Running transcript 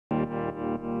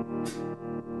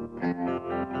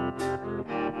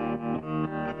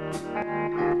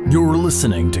You're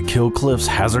listening to Kill Cliff's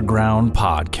Hazard Ground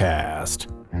podcast,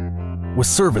 with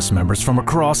service members from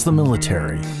across the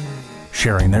military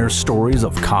sharing their stories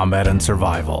of combat and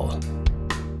survival.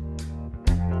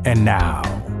 And now,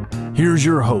 here's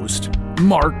your host,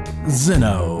 Mark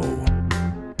Zinno.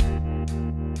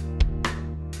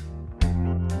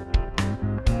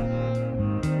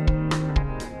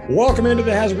 Welcome into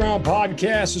the Hazard Ground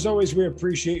podcast. As always, we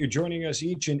appreciate you joining us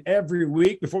each and every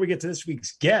week. Before we get to this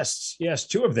week's guests, yes,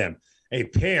 two of them, a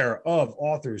pair of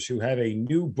authors who have a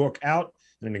new book out,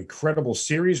 an incredible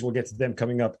series. We'll get to them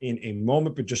coming up in a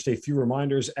moment, but just a few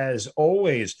reminders, as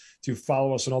always, to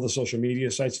follow us on all the social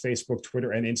media sites, Facebook,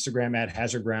 Twitter, and Instagram at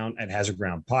Hazard Ground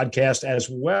Podcast as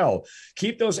well.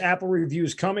 Keep those Apple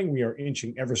reviews coming. We are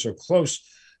inching ever so close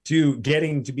to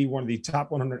getting to be one of the top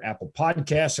 100 Apple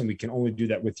podcasts, and we can only do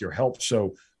that with your help.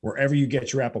 So wherever you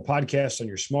get your Apple podcasts, on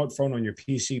your smartphone, on your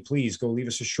PC, please go leave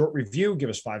us a short review, give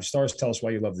us 5 stars, tell us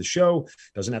why you love the show.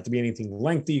 Doesn't have to be anything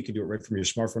lengthy. You can do it right from your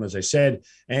smartphone, as I said,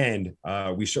 and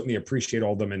we certainly appreciate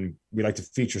all of them, and we like to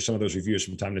feature some of those reviews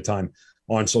from time to time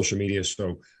on social media.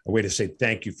 So a way to say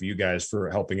thank you for you guys for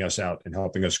helping us out and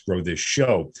helping us grow this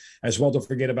show. As well, don't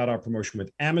forget about our promotion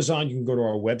with Amazon. You can go to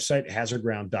our website,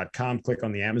 hazardground.com, click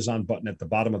on the Amazon button at the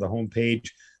bottom of the homepage,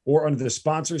 or under the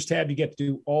sponsors tab. You get to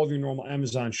do all of your normal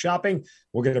Amazon shopping.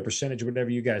 We'll get a percentage of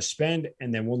whatever you guys spend,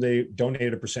 and then we'll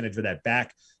donate a percentage of that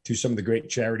back to some of the great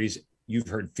charities you've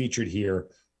heard featured here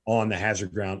on the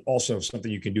Hazard Ground. Also,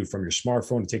 something you can do from your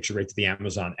smartphone. It takes you right to the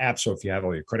Amazon app. So if you have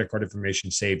all your credit card information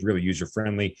saved, really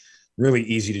user-friendly, really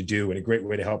easy to do, and a great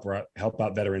way to help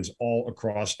out veterans all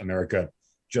across America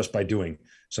just by doing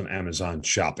some Amazon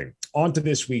shopping. On to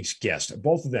this week's guest.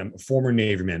 Both of them former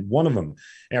Navy men. One of them,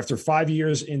 after 5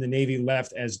 years in the Navy,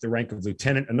 left as the rank of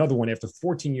lieutenant. Another one, after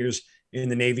 14 years in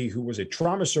the Navy, who was a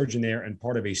trauma surgeon there and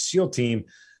part of a SEAL team,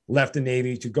 left the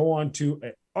Navy to go on to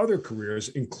other careers,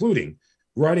 including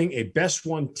writing a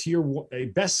best-selling Tier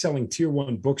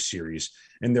 1 book series.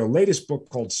 And their latest book,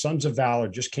 called Sons of Valor,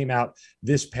 just came out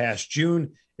this past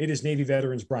June. It is Navy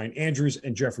veterans Brian Andrews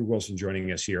and Jeffrey Wilson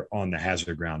joining us here on the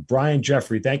Hazard Ground. Brian,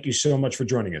 Jeffrey, thank you so much for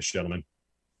joining us, gentlemen.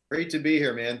 Great to be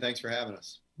here, man. Thanks for having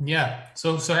us. Yeah,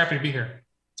 so happy to be here.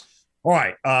 All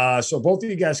right, so both of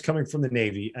you guys coming from the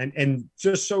Navy, and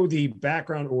just so the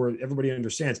background or everybody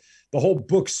understands, the whole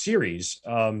book series,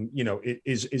 it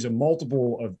is a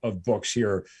multiple of books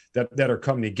here that are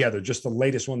coming together. Just the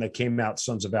latest one that came out,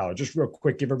 Sons of Valor. Just real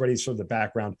quick, give everybody sort of the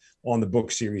background on the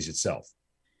book series itself.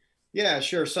 Yeah,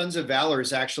 sure. Sons of Valor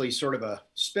is actually sort of a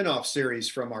spin-off series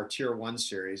from our Tier 1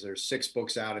 series. There's 6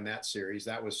 books out in that series.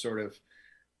 That was sort of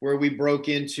where we broke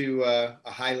into a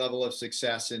high level of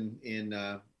success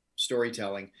in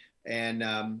storytelling.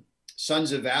 And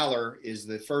Sons of Valor is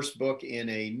the first book in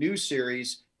a new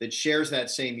series that shares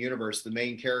that same universe. The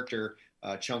main character,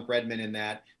 Chunk Redman, in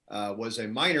that was a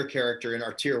minor character in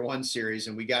our Tier 1 series,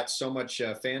 and we got so much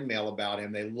fan mail about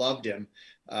him. They loved him.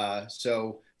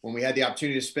 So when we had the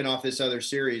opportunity to spin off this other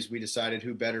series, we decided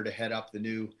who better to head up the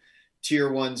new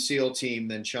Tier 1 SEAL team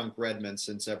than Chunk Redman,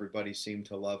 since everybody seemed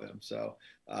to love him. So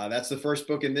that's the first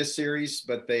book in this series,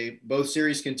 but both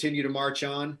series continue to march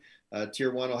on.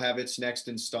 Tier 1 will have its next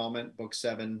installment, book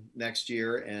 7, next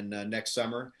year, and next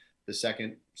summer, the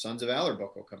second Sons of Valor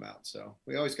book will come out. So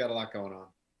we always got a lot going on.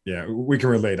 Yeah, we can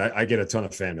relate. I get a ton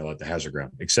of fan mail at the Hazard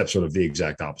Ground, except sort of the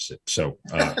exact opposite. So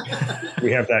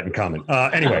we have that in common.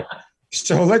 Anyway.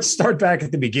 So let's start back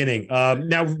at the beginning.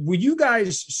 Now, were you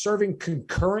guys serving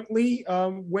concurrently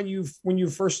when you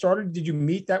first started? Did you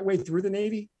meet that way through the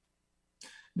Navy?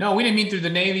 No, we didn't meet through the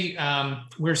Navy.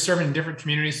 We were serving in different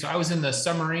communities. So I was in the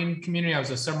submarine community. I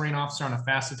was a submarine officer on a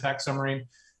fast attack submarine,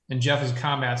 and Jeff is a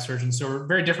combat surgeon. So we're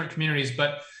very different communities,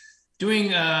 but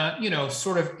doing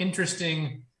sort of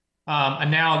interesting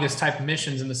analogous type of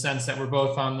missions, in the sense that we're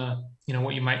both on the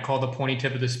what you might call the pointy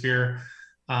tip of the spear.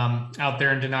 Out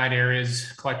there in denied areas,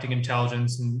 collecting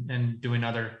intelligence and doing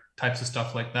other types of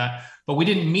stuff like that. But we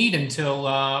didn't meet until,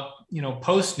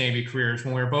 post-Navy careers,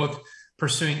 when we were both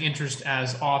pursuing interest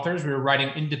as authors. We were writing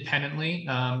independently,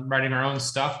 writing our own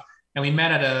stuff. And we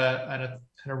met at a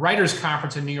writers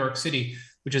conference in New York City,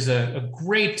 which is a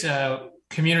great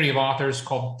community of authors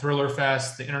called Thriller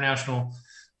Fest, the International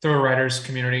Thriller Writers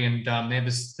Community. And they have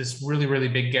this really, really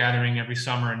big gathering every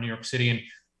summer in New York City.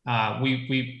 And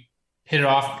we hit it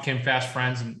off, became fast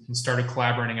friends, and started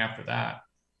collaborating after that.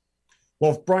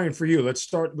 Well, Brian, for you, let's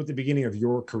start with the beginning of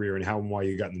your career and how and why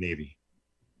you got in the Navy.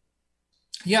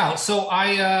 Yeah, so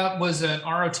I was an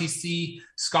ROTC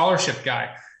scholarship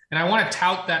guy, and I want to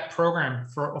tout that program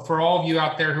for all of you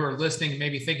out there who are listening,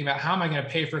 maybe thinking about, how am I going to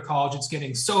pay for college? It's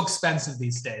getting so expensive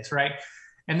these days, right?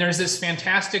 And there's this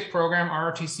fantastic program,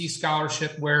 ROTC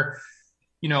scholarship, where,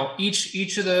 you know,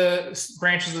 each of the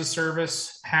branches of the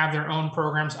service have their own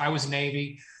programs. I was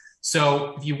Navy.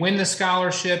 So if you win the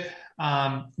scholarship,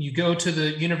 you go to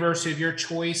the university of your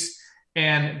choice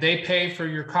and they pay for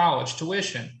your college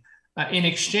tuition. In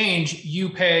exchange, you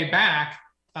pay back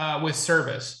with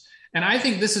service. And I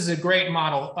think this is a great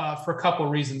model for a couple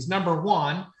of reasons. Number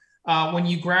one, when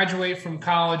you graduate from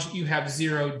college, you have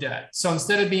zero debt. So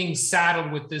instead of being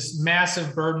saddled with this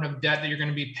massive burden of debt that you're going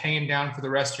to be paying down for the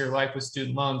rest of your life with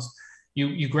student loans,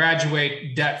 you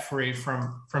graduate debt-free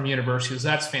from universities.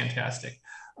 That's fantastic.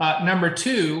 Number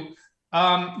two,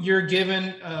 you're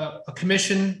given a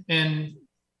commission in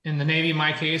the Navy, in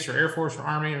my case, or Air Force, or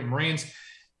Army, or Marines.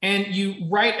 And you,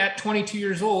 right at 22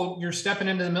 years old, you're stepping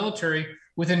into the military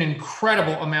with an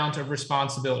incredible amount of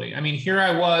responsibility. I mean, here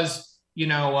I was,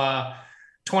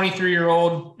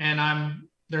 23-year-old, and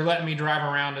they're letting me drive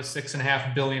around a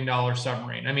 $6.5 billion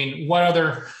submarine. I mean, what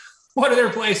other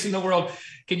place in the world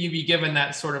can you be given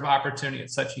that sort of opportunity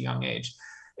at such a young age?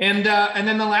 And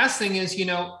then the last thing is,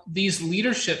 these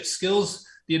leadership skills,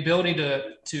 the ability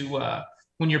to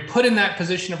when you're put in that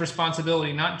position of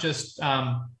responsibility, not just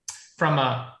from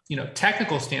a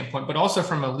technical standpoint, but also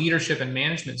from a leadership and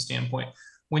management standpoint.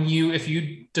 If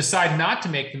you decide not to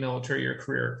make the military your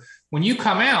career, when you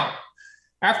come out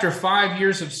after 5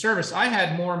 years of service, I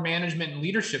had more management and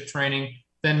leadership training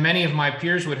than many of my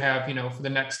peers would have, for the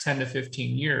next 10 to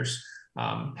 15 years,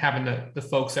 having the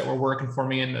folks that were working for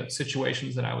me in the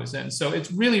situations that I was in. So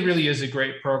it really, really is a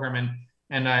great program.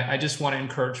 And I just want to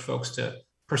encourage folks to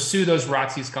pursue those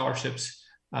ROTC scholarships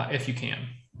if you can.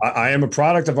 I am a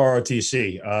product of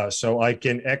ROTC, so I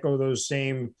can echo those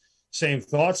same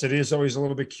thoughts. It is always a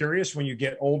little bit curious when you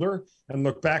get older and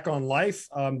look back on life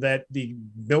that the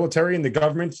military and the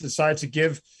government decides to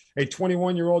give a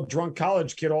 21-year-old drunk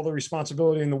college kid all the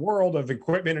responsibility in the world of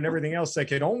equipment and everything else that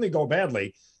could only go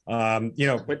badly.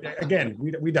 But again,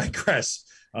 we digress.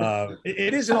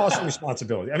 It is an awesome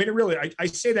responsibility. I mean, it really, I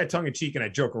say that tongue in cheek and I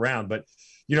joke around, but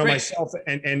right. Myself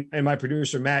and my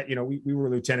producer, Matt, we were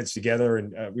lieutenants together,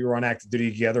 and we were on active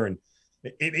duty together. And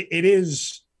it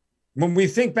is, when we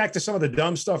think back to some of the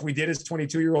dumb stuff we did as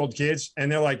 22-year-old kids, and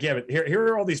they're like, yeah, but here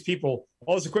are all these people,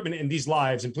 all this equipment and these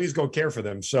lives, and please go care for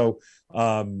them. So,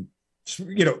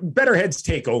 better heads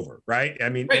take over, right? I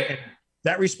mean, right.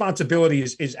 That responsibility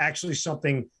is actually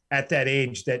something at that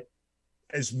age that,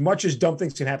 as much as dumb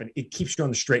things can happen, it keeps you on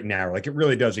the straight and narrow. Like, it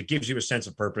really does. It gives you a sense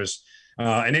of purpose.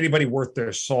 And anybody worth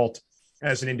their salt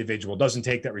as an individual doesn't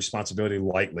take that responsibility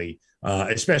lightly,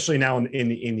 especially now in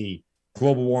the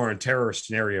global war on terror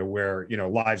scenario where,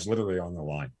 lives literally on the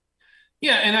line.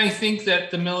 Yeah. And I think that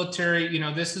the military,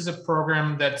 this is a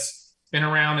program that's been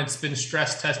around. It's been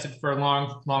stress tested for a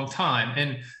long, long time.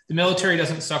 And the military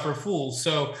doesn't suffer fools.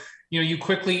 So, you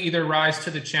quickly either rise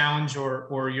to the challenge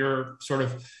or you're sort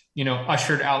of,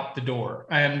 ushered out the door.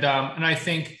 And I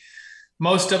think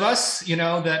most of us,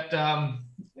 that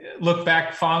look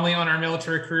back fondly on our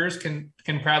military careers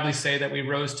can proudly say that we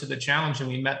rose to the challenge and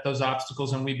we met those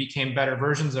obstacles and we became better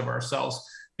versions of ourselves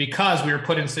because we were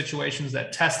put in situations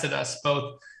that tested us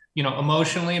both,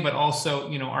 emotionally, but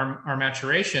also, our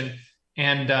maturation.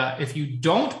 And if you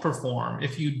don't perform,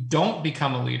 if you don't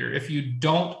become a leader, if you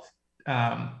don't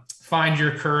find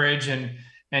your courage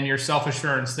and your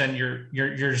self-assurance, then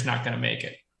you're just not going to make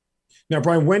it. Now,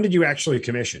 Brian, when did you actually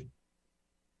commission?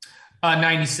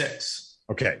 96.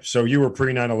 Okay. So you were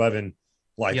pre 9/11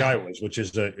 like I was, which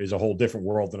is a whole different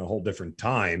world and a whole different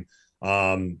time.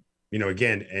 Again,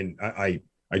 and I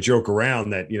joke around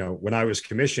that, when I was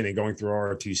commissioning, going through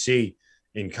ROTC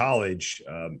in college,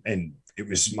 and it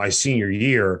was my senior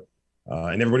year,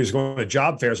 and everybody was going to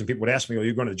job fairs, and people would ask me, "Are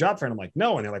you going to the job fair?" And I'm like,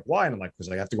 "No." And they're like, "Why?" And I'm like, "Because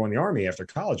I have to go in the Army after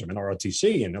college. I'm in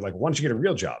ROTC." And they're like, "Why don't you get a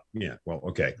real job?" Yeah, well,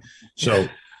 okay. So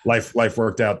life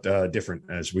worked out different,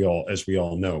 as we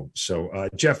all know. So,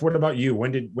 Jeff, what about you?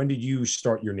 When did you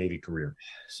start your Navy career?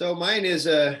 So mine is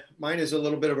a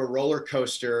little bit of a roller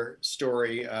coaster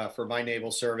story for my naval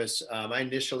service. I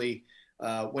initially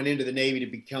went into the Navy to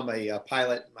become a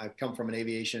pilot. I've come from an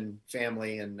aviation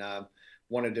family and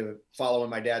wanted to follow in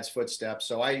my dad's footsteps.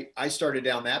 So I started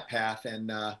down that path,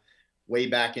 and way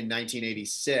back in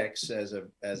 1986 as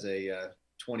a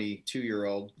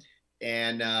 22-year-old,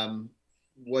 and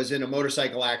was in a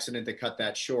motorcycle accident that cut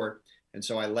that short. And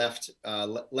so I left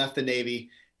the Navy,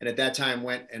 and at that time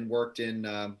went and worked in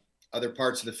other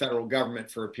parts of the federal government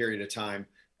for a period of time,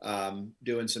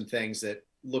 doing some things that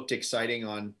looked exciting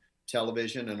on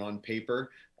television and on paper,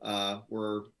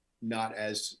 were not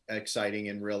as exciting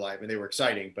in real life. And they were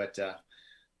exciting, but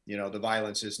the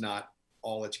violence is not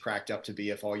all it's cracked up to be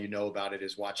if all you know about it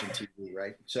is watching TV,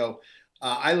 right? So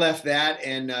I left that,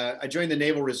 and I joined the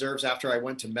Naval Reserves after I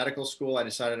went to medical school. I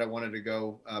decided I wanted to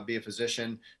go be a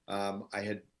physician. I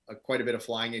had quite a bit of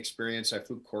flying experience. I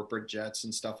flew corporate jets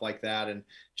and stuff like that, and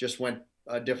just went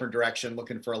a different direction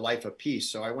looking for a life of peace.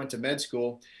 So I went to med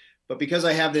school, but because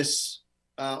I have this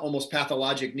almost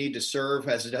pathologic need to serve,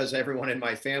 as it does everyone in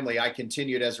my family, I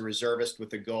continued as a reservist with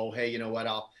the goal, hey, you know what,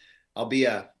 I'll be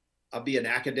an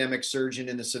academic surgeon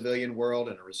in the civilian world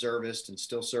and a reservist and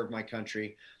still serve my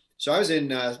country. So I was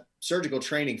in surgical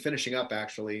training, finishing up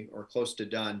actually, or close to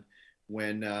done,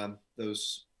 when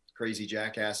those crazy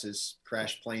jackasses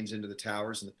crashed planes into the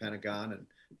towers in the Pentagon and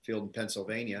field in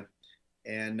Pennsylvania.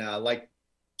 And like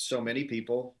so many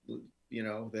people,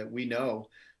 that we know,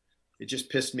 it just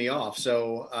pissed me off.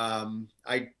 So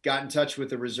I got in touch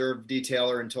with the reserve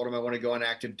detailer and told him I want to go on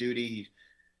active duty. He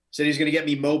said he's going to get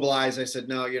me mobilized. I said,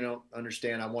 no, you don't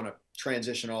understand. I want to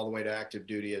transition all the way to active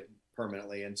duty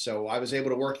permanently. And so I was able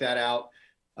to work that out,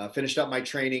 finished up my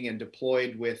training, and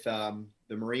deployed with the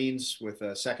Marines with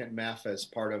a 2nd MEF as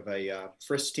part of a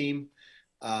FRIS team,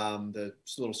 the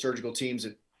little surgical teams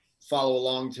that follow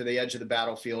along to the edge of the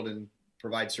battlefield and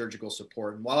provide surgical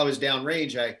support. And while I was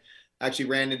downrange, I actually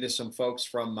ran into some folks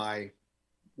from my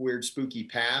weird, spooky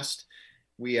past.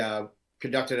 We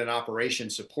conducted an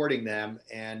operation supporting them.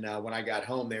 And when I got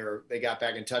home, they got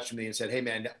back in touch with me and said, hey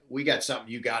man, we got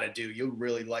something you got to do. You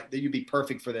really you'd be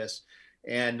perfect for this.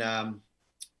 And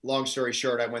long story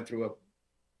short, I went through a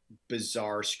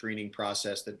bizarre screening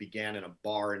process that began in a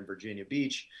bar in Virginia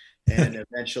Beach and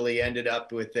eventually ended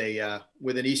up with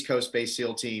an East Coast based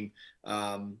SEAL team,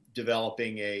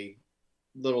 developing a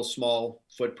little small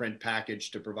footprint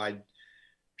package to provide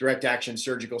direct action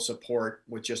surgical support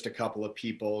with just a couple of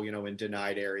people, in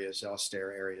denied areas,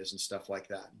 austere areas and stuff like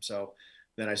that. And so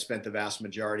then I spent the vast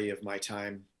majority of my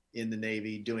time in the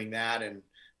Navy doing that, and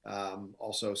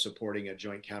also supporting a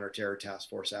joint counterterror task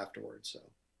force afterwards. So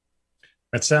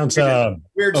that sounds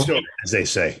weird story, as they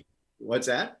say. What's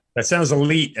that? That sounds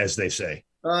elite, as they say.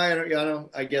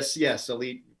 I guess, yes,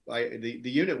 elite. The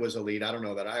unit was elite. I don't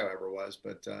know that I ever was,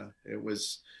 but it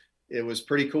was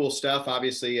pretty cool stuff.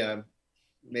 Obviously,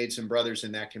 made some brothers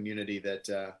in that community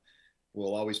that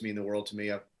will always mean the world to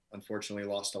me. I've unfortunately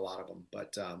lost a lot of them,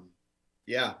 but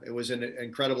yeah, it was an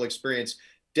incredible experience.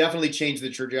 Definitely changed the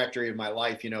trajectory of my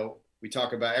life. We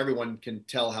talk about, everyone can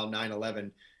tell how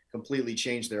 9/11 completely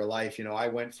changed their life. I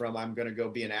went from, I'm going to go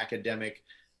be an academic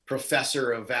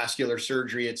professor of vascular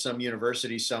surgery at some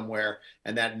university somewhere,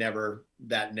 and that never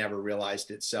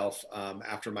realized itself.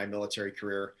 After my military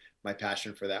career, my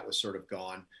passion for that was sort of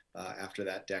gone after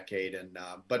that decade. And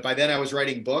but by then I was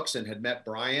writing books and had met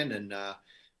Brian, and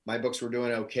my books were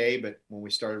doing okay. But when we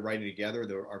started writing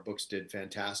together, our books did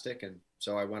fantastic, and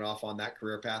so I went off on that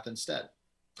career path instead.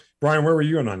 Brian, where were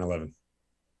you on 9/11?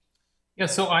 Yeah,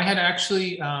 so I had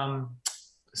actually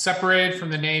separated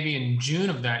from the Navy in June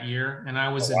of that year, and I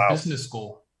was in business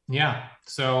school. Yeah,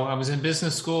 so I was in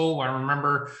business school. I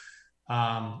remember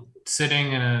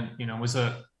sitting in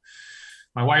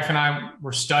my wife and I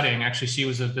were studying. Actually, she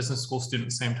was a business school student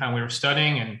at the same time we were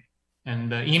studying,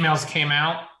 and the emails came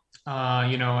out,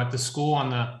 at the school on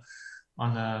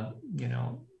the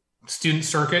student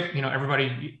circuit.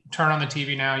 Everybody turn on the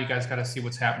TV now. You guys got to see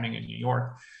what's happening in New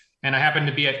York. And I happened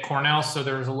to be at Cornell, so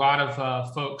there was a lot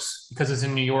of folks, because it's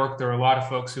in New York, there were a lot of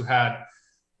folks who had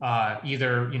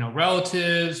either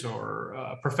relatives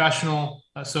or professional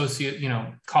associate,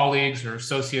 colleagues or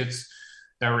associates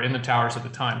that were in the towers at the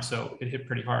time. So it hit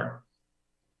pretty hard.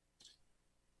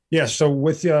 Yeah. So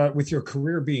with your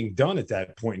career being done at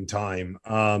that point in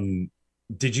time,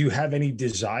 did you have any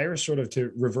desire sort of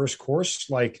to reverse course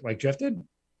like Jeff did?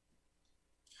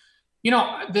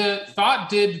 The thought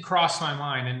did cross my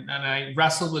mind, and I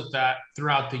wrestled with that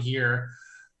throughout the year.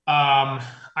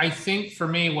 I think for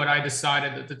me, what I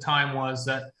decided at the time was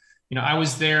that, I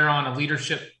was there on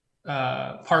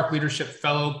a park leadership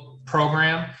fellow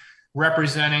program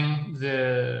representing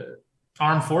the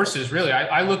armed forces. Really,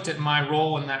 I looked at my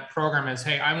role in that program as,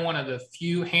 hey, I'm one of the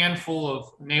few handful of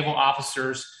naval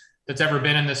officers that's ever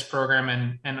been in this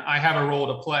program. And I have a role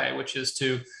to play, which is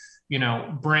to,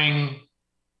 bring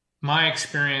my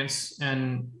experience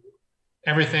and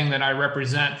everything that I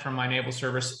represent from my naval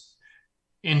service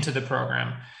into the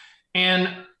program.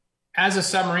 And as a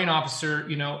submarine officer,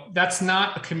 that's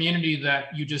not a community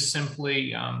that you just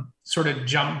simply sort of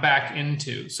jump back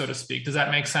into, so to speak. Does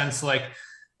that make sense? Like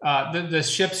the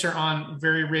ships are on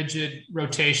very rigid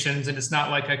rotations, and it's not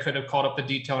like I could have called up the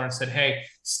detailer and said, hey,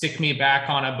 stick me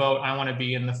back on a boat. I want to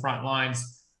be in the front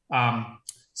lines.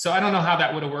 So I don't know how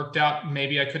that would have worked out.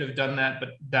 Maybe I could have done that, but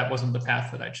that wasn't the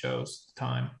path that I chose at the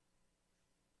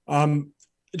time.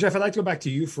 Jeff, I'd like to go back to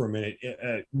you for a minute.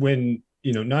 When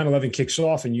 9/11 kicks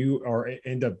off, and you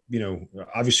end up,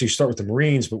 obviously start with the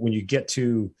Marines, but when you get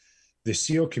to the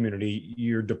SEAL community,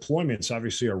 your deployments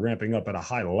obviously are ramping up at a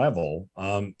high level.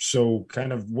 So,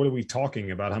 kind of, what are we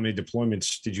talking about? How many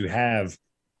deployments did you have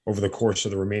over the course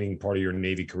of the remaining part of your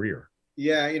Navy career?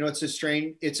 Yeah, it's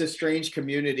a strange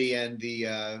community, and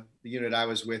the unit I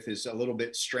was with is a little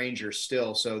bit stranger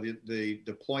still. So the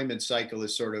deployment cycle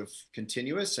is sort of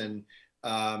continuous, and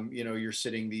you're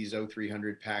sitting these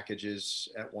 0300 packages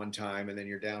at one time, and then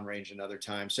you're downrange another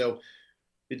time. So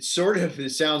it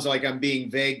sounds like I'm being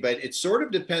vague, but it sort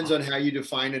of depends on how you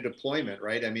define a deployment,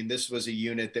 right? I mean, this was a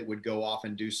unit that would go off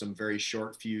and do some very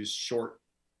short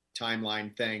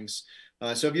timeline things.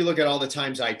 So if you look at all the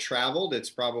times I traveled, it's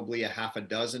probably a half a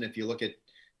dozen. If you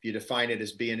define it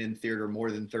as being in theater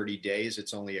more than 30 days,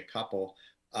 it's only a couple.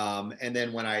 And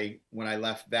then when I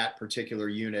left that particular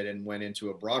unit and went into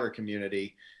a broader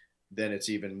community, then it's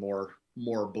even more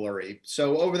blurry.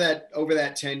 So over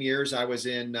that 10 years, I was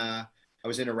in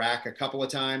Iraq a couple of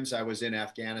times. I was in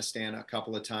Afghanistan a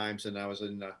couple of times, and I was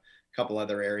in a couple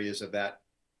other areas of that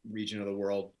region of the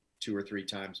world 2 or 3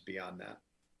 times beyond that.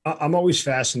 I'm always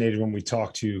fascinated when we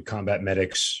talk to combat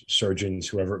medics, surgeons,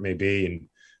 whoever it may be, and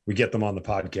we get them on the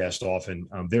podcast often.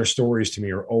 Their stories to me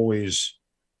are always,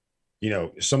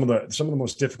 some of the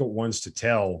most difficult ones to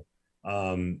tell,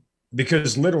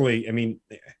 because literally, I mean,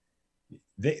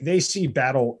 they see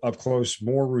battle up close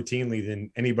more routinely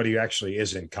than anybody who actually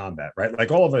is in combat, right?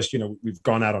 Like all of us, we've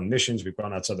gone out on missions, we've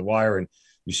gone outside the wire, and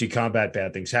you see combat,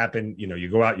 bad things happen. You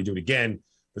go out, you do it again.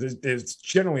 But there's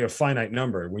generally a finite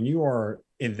number. When you are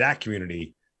in that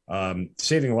community,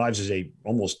 saving lives is a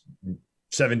almost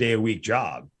 7-day-a-week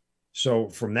job. So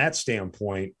from that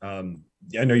standpoint, I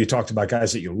know you talked about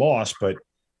guys that you lost, but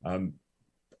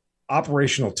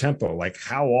operational tempo, like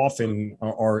how often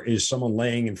is someone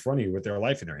laying in front of you with their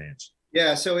life in their hands?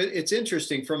 Yeah, so it's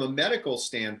interesting from a medical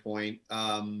standpoint.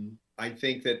 I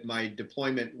think that my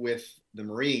deployment with the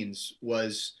Marines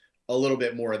was a little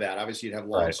bit more of that. Obviously, you'd have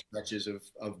long stretches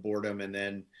of boredom, and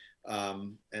then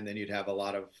you'd have a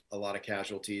lot of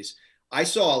casualties. I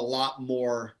saw a lot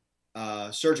more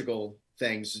surgical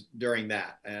things during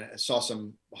that, and I saw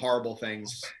some horrible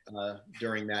things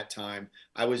during that time.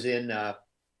 I was in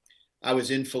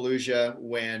Fallujah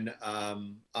when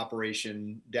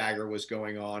Operation Dagger was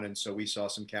going on, and so we saw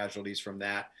some casualties from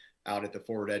that out at the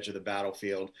forward edge of the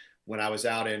battlefield. When I was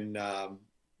out in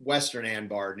Western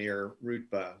Anbar near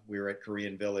Rutba, we were at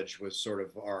Korean Village, was sort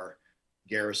of our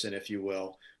garrison, if you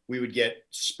will. We would get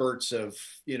spurts of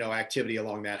activity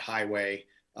along that highway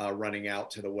running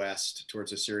out to the west towards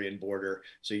the Syrian border.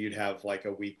 So you'd have like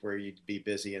a week where you'd be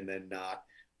busy and then not.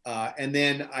 And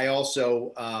then I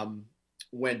also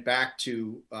went back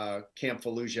to Camp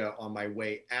Fallujah on my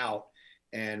way out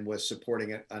and was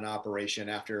supporting an operation.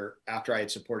 After I had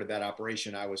supported that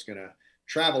operation, I was going to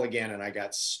travel again, and I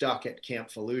got stuck at Camp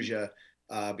Fallujah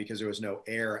because there was no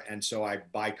air. And so I,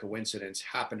 by coincidence,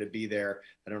 happened to be there.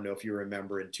 I don't know if you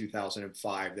remember, in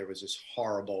 2005, there was this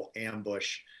horrible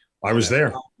ambush. I was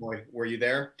there. Were you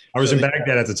there? I was in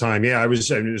Baghdad at the time. Yeah, I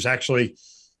was. It was actually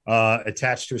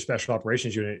attached to a special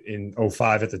operations unit in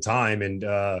 2005 at the time. And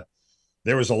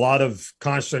there was a lot of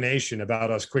consternation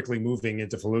about us quickly moving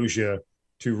into Fallujah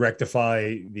to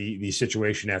rectify the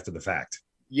situation after the fact.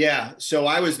 Yeah, so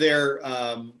I was there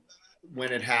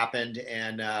when it happened,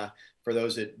 and for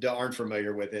those that aren't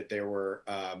familiar with it, there were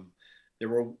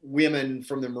women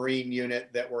from the Marine unit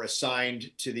that were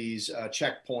assigned to these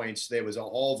checkpoints. There was an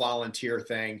all volunteer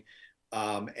thing,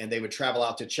 and they would travel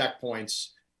out to checkpoints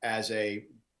as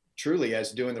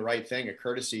doing the right thing, a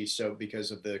courtesy. So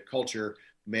because of the culture,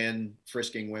 men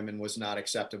frisking women was not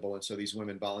acceptable, and so these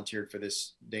women volunteered for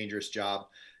this dangerous job.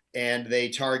 And they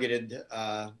targeted,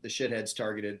 the shitheads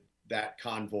targeted that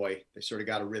convoy. They sort of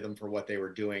got a rhythm for what they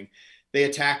were doing. They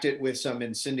attacked it with some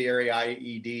incendiary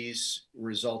IEDs,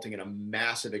 resulting in a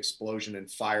massive explosion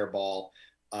and fireball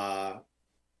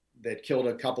that killed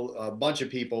a bunch of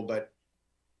people, but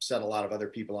set a lot of other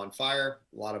people on fire,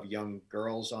 a lot of young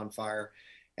girls on fire.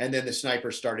 And then the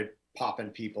snipers started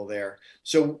popping people there.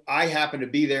 So I happened to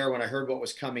be there when I heard what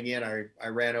was coming in. I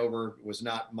ran over. It was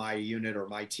not my unit or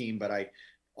my team, but I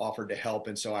offered to help.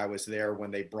 And so I was there when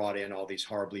they brought in all these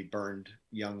horribly burned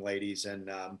young ladies and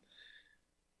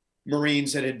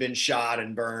Marines that had been shot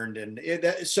and burned. And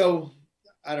so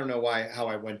I don't know how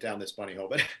I went down this bunny hole,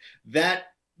 but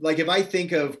if I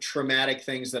think of traumatic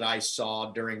things that I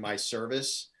saw during my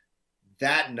service,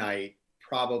 that night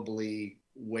probably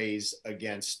weighs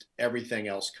against everything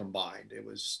else combined. It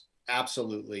was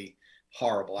absolutely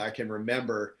horrible. I can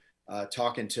remember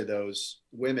talking to those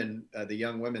women, the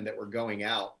young women that were going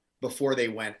out before they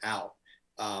went out,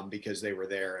 because they were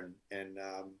there and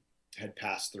had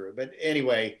passed through. But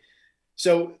anyway,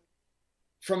 so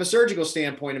from a surgical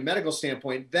standpoint, a medical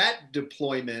standpoint, that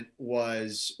deployment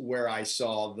was where I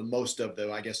saw the most of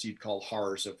the, I guess you'd call,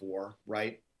 horrors of war,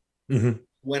 right? Mm-hmm.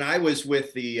 When I was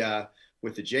with the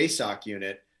JSOC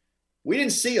unit, we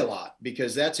didn't see a lot,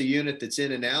 because that's a unit that's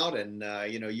in and out, and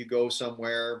you go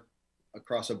somewhere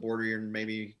across a border you're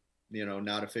maybe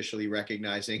not officially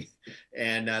recognizing,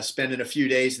 and spending a few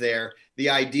days there.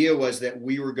 The idea was that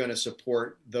we were going to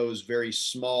support those very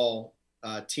small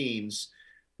teams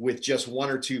with just one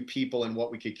or two people and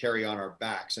what we could carry on our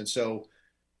backs. And so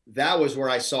that was where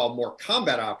I saw more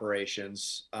combat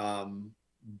operations,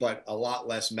 but a lot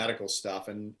less medical stuff.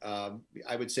 And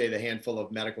I would say the handful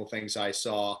of medical things I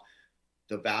saw,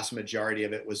 the vast majority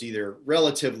of it was either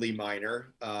relatively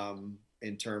minor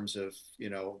in terms of,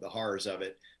 the horrors of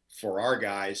it for our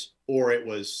guys, or it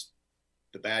was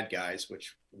the bad guys,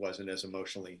 which wasn't as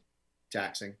emotionally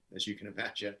taxing as you can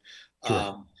imagine.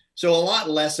 Sure. So a lot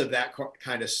less of that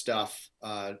kind of stuff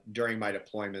during my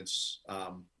deployments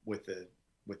with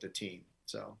the team.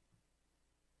 So,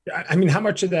 I mean, how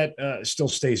much of that still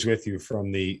stays with you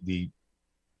from the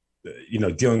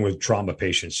dealing with trauma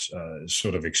patients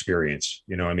sort of experience?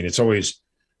 I mean, it's always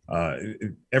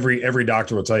every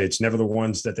doctor will tell you it's never the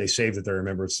ones that they save that they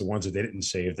remember. It's the ones that they didn't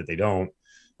save that they don't.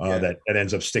 That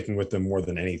ends up sticking with them more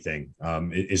than anything.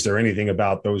 Is there anything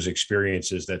about those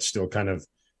experiences that's still kind of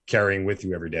carrying with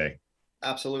you every day?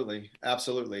 Absolutely.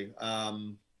 Absolutely.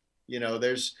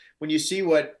 There's, when you see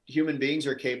what human beings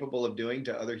are capable of doing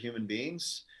to other human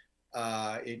beings,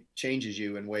 it changes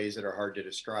you in ways that are hard to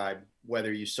describe.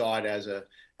 Whether you saw it as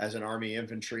an Army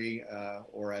infantry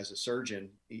or as a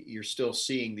surgeon, you're still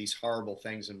seeing these horrible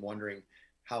things and wondering,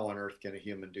 how on earth can a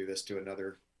human do this to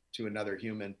another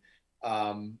human?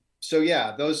 So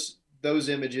yeah, those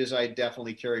images I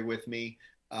definitely carry with me.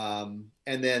 And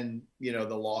then,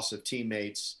 the loss of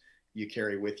teammates you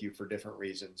carry with you for different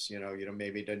reasons.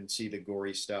 Maybe didn't see the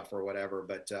gory stuff or whatever,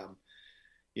 but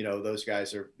those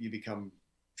guys you become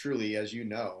truly, as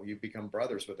you become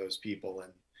brothers with those people.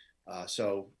 And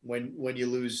so when you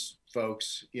lose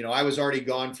folks, I was already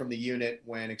gone from the unit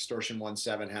when Extortion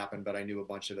 1-7 happened, but I knew a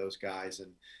bunch of those guys,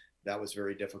 and that was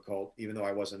very difficult. Even though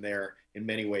I wasn't there, in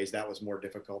many ways, that was more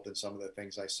difficult than some of the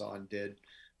things I saw and did.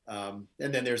 And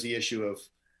then there's the issue of,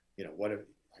 what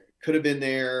could have been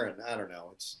there. And I don't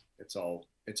know, it's all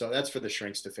that's for the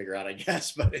shrinks to figure out, I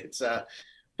guess. But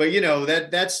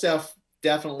that stuff,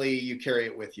 definitely you carry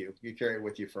it with you. You carry it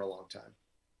with you for a long time.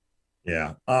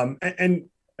 Yeah.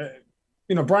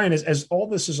 Brian, as all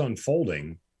this is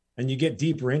unfolding and you get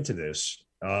deeper into this,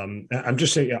 I'm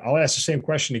just saying, I'll ask the same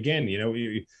question again.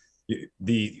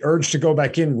 The urge to go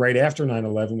back in right after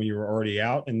 9/11 when you were already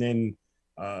out. And then,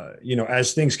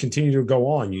 as things continue to go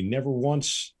on, you never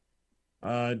once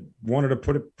wanted to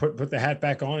put the hat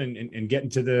back on and get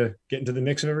into the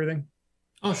mix of everything.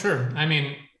 Oh, sure. I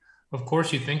mean, of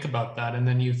course you think about that. And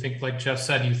then you think, like Jeff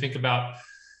said, you think about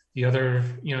the other,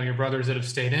 your brothers that have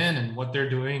stayed in and what they're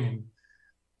doing. And,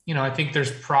 I think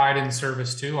there's pride in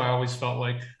service too. I always felt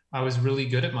like I was really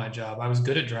good at my job. I was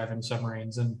good at driving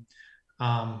submarines. And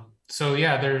so,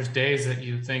 yeah, there's days that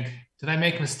you think, did I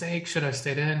make a mistake? Should I have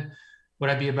stayed in? Would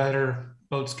I be a better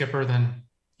boat skipper than,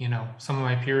 some of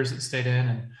my peers that stayed in?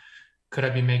 And could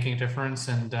I be making a difference?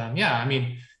 And I mean,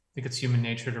 I think it's human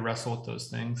nature to wrestle with those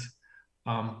things.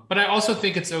 But I also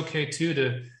think it's okay too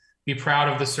to be proud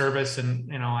of the service.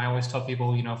 And, I always tell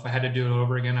people, if I had to do it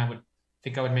over again, I would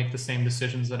make the same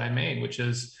decisions that I made, which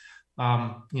is,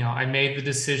 I made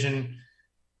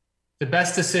the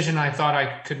best decision I thought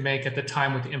I could make at the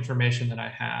time with the information that I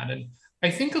had. And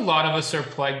I think a lot of us are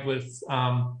plagued with,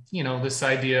 this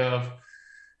idea of,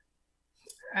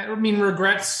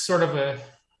 regret's sort of a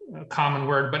common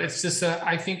word, but it's just,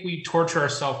 I think we torture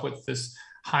ourselves with this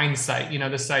hindsight,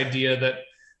 this idea that,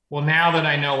 well, now that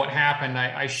I know what happened,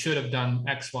 I should have done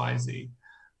X, Y, Z.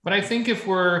 But I think if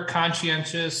we're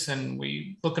conscientious and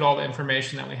we look at all the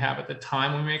information that we have at the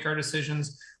time we make our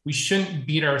decisions, we shouldn't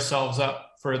beat ourselves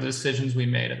up for the decisions we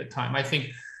made at the time. I think,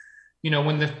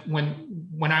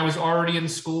 when I was already in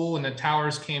school and the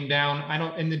towers came down,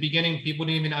 in the beginning, people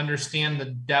didn't even understand the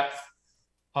depth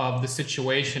of the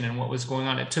situation and what was going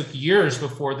on. It took years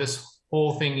before this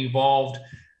whole thing evolved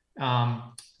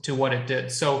to what it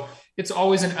did. So it's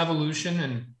always an evolution.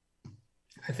 And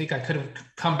I think I could have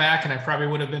come back and I probably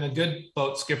would have been a good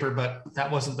boat skipper, but that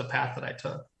wasn't the path that I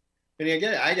took. And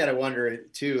again, I got to wonder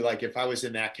too, like if I was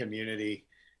in that community,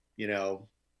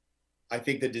 I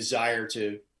think the desire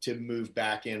to move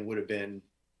back in would have been,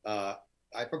 I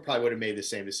probably would have made the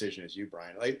same decision as you,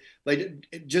 Brian. Like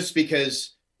just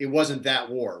because it wasn't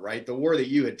that war, right? The war that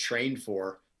you had trained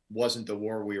for wasn't the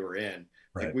war we were in.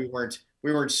 Right. Like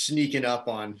we weren't sneaking up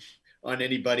on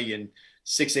anybody in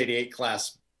 688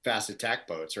 class fast attack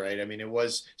boats, right? I mean, it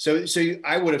was so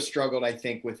I would have struggled, I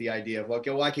think, with the idea of,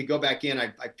 okay, well, I could go back in.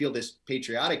 I feel this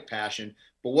patriotic passion,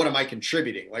 but what am I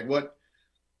contributing? Like what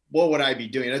would I be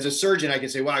doing? As a surgeon, I can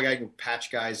say, well, I got to go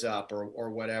patch guys up or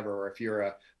whatever. Or if you're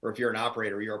an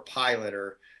operator, or you're a pilot,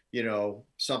 or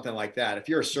something like that. If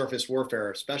you're a surface warfare,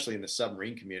 especially in the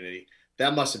submarine community,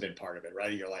 that must have been part of it,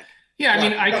 right? You're like, yeah, I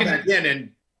mean, I come can back in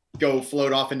and go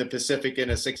float off in the Pacific in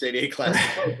a 688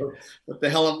 class. What the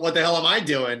hell am I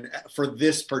doing for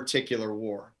this particular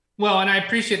war? Well, and I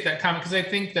appreciate that comment, because I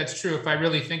think that's true. If I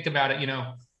really think about it,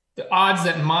 the odds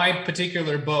that my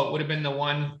particular boat would have been the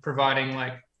one providing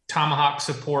like Tomahawk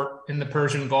support in the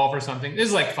Persian Gulf or something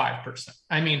is like 5%.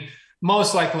 I mean,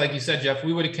 most likely, like you said, Jeff,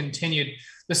 we would have continued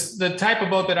this. The type of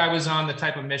boat that I was on, the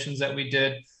type of missions that we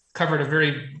did covered a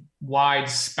very wide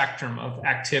spectrum of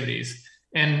activities.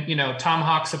 And,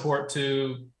 Tomahawk support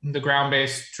to the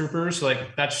ground-based troopers,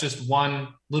 like that's just one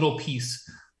little piece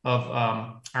of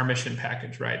our mission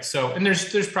package, right? So, and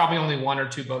there's probably only one or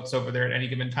two boats over there at any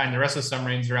given time. The rest of the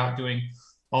submarines are out doing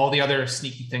all the other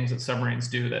sneaky things that submarines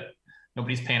do that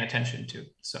nobody's paying attention to.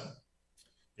 So,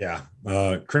 yeah,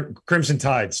 Crimson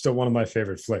Tide, still one of my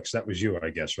favorite flicks. That was you, I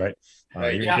guess, right?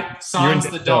 Yeah, Sans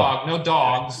the dog. No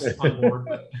dogs on board.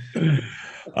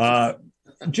 But.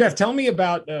 Jeff, tell me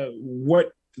about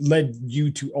what led you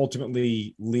to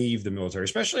ultimately leave the military,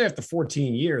 especially after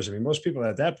 14 years. I mean, most people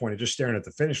at that point are just staring at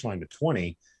the finish line to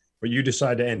 20, but you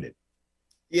decide to end it.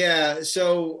 Yeah.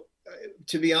 So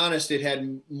to be honest, it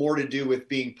had more to do with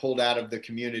being pulled out of the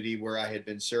community where I had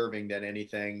been serving than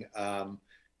anything. I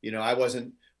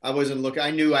wasn't looking. I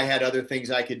knew I had other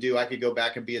things I could do. I could go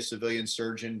back and be a civilian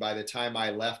surgeon. By the time I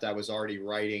left, I was already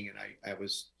writing, and I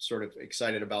was sort of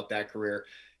excited about that career.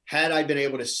 Had I been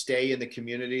able to stay in the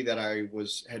community that I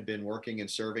had been working and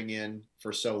serving in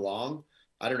for so long,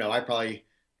 I don't know, I probably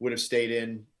would have stayed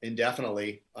in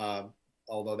indefinitely,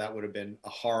 although that would have been a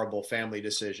horrible family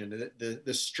decision.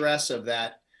 The stress of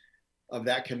that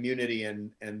community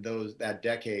and that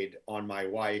decade on my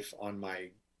wife, on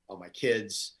my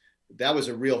kids, that was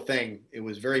a real thing. It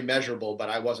was very measurable, but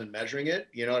I wasn't measuring it.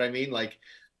 You know what I mean? Like,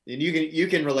 and you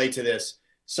can relate to this.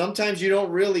 Sometimes you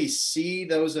don't really see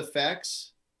those effects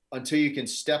until you can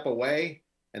step away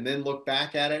and then look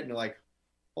back at it and you're like,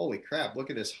 holy crap, look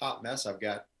at this hot mess I've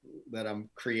got that I'm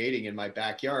creating in my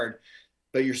backyard.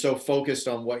 But you're so focused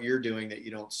on what you're doing that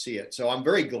you don't see it. So I'm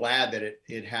very glad that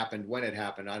it happened when it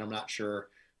happened. I'm not sure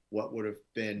what would have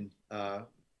been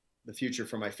the future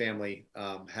for my family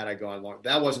had I gone long.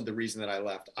 That wasn't the reason that I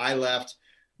left. I left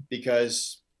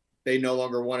because they no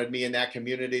longer wanted me in that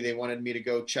community. They wanted me to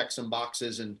go check some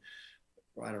boxes and,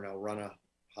 I don't know, run a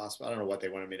hospital. I don't know what they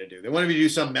wanted me to do. They wanted me to do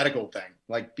some medical thing,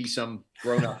 like be some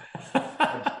grown up.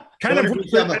 Kind of what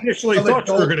you initially thought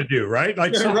you were going to do, right?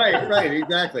 Like right,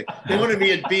 exactly. They wanted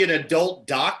me to be an adult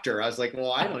doctor. I was like,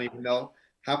 well, I don't even know.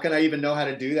 How can I even know how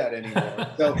to do that anymore?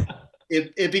 So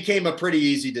it became a pretty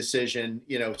easy decision.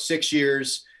 6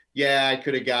 years. Yeah, I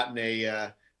could have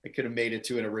made it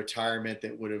to a retirement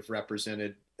that would have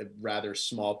represented a rather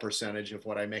small percentage of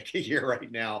what I make a year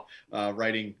right now,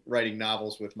 writing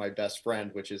novels with my best friend,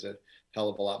 which is a hell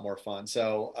of a lot more fun.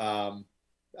 So,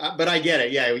 but I get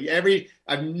it. Yeah.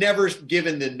 I've never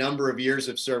given the number of years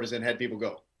of service and had people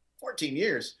go, 14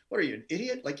 years. What are you, an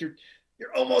idiot? Like you're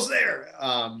almost there.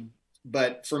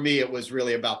 But for me, it was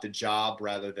really about the job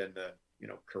rather than the,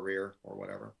 career or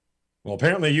whatever. Well,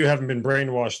 apparently you haven't been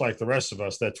brainwashed like the rest of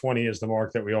us that 20 is the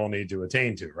mark that we all need to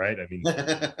attain to, right? I mean,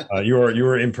 you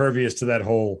were impervious to that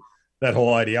whole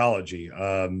ideology,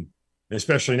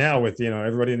 especially now with,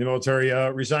 everybody in the military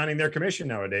resigning their commission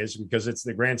nowadays because it's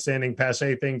the grandstanding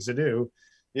passe things to do.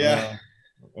 Yeah.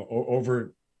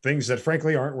 Over things that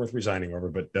frankly aren't worth resigning over,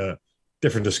 but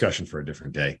different discussion for a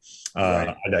different day.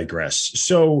 Right. I digress.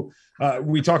 So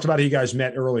we talked about how you guys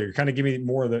met earlier. Kind of give me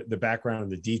more of the background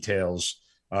and the details.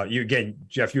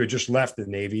 Jeff, you had just left the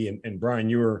Navy, and Brian,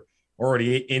 you were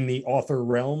already in the author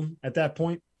realm at that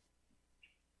point.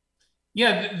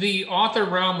 Yeah, the author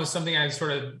realm was something I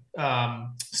sort of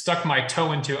stuck my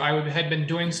toe into. I had been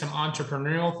doing some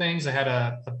entrepreneurial things. I had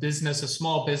a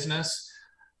small business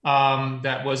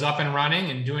that was up and running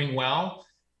and doing well.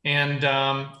 And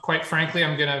quite frankly,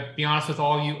 I'm going to be honest with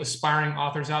all you aspiring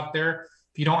authors out there.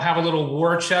 if you don't have a little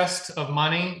war chest of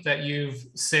money that you've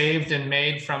saved and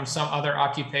made from some other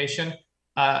occupation,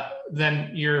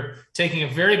 then you're taking a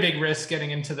very big risk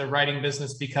getting into the writing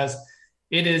business, because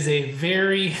it is a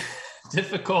very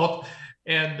difficult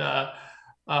and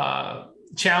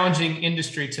challenging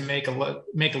industry to make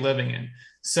a living in.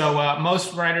 So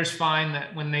most writers find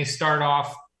that when they start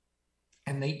off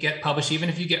and they get published, even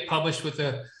if you get published with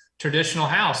a traditional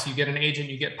house, you get an agent,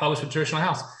 you get published with a traditional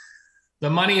house, the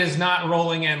money is not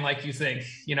rolling in like you think.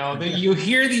 You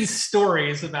hear these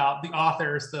stories about the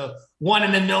authors, the 1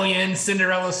 in a million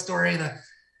Cinderella story,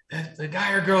 the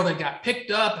guy or girl that got picked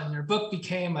up and their book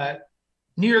became a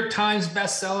New York Times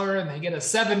bestseller and they get a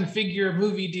 7-figure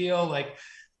movie deal. Like,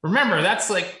 remember,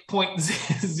 that's like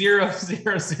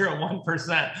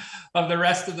 0.0001% of the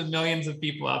rest of the millions of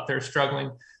people out there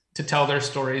struggling to tell their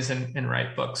stories and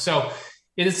write books. So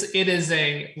it is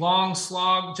a long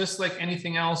slog, just like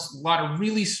anything else. A lot of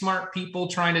really smart people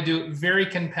trying to do it, very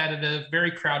competitive,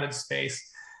 very crowded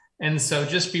space. And so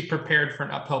just be prepared for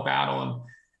an uphill battle.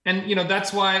 And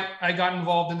that's why I got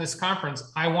involved in this conference.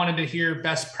 I wanted to hear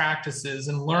best practices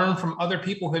and learn from other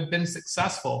people who have been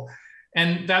successful.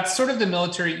 And that's sort of the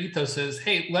military ethos is,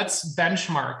 hey, let's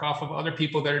benchmark off of other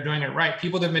people that are doing it right.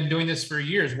 People that have been doing this for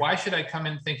years. Why should I come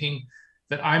in thinking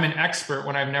that I'm an expert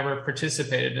when I've never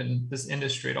participated in this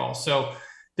industry at all? So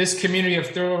this community of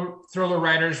thriller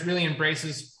writers really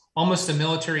embraces almost the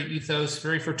military ethos,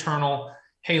 very fraternal.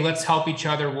 Hey, let's help each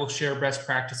other. We'll share best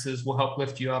practices. We'll help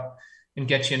lift you up and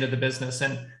get you into the business.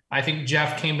 And I think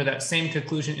Jeff came to that same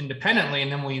conclusion independently. And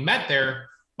then when we met there,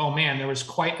 oh man, there was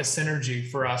quite a synergy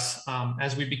for us.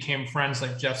 As we became friends,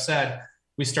 like Jeff said,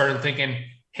 we started thinking,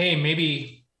 hey,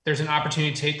 maybe there's an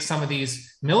opportunity to take some of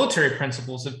these military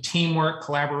principles of teamwork,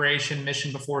 collaboration,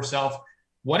 mission before self.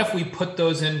 What if we put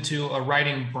those into a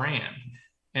writing brand?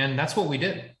 And that's what we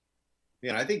did.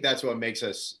 Yeah, I think that's what makes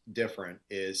us different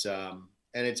is, and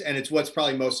it's what's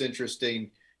probably most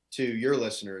interesting to your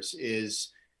listeners is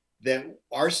that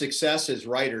our success as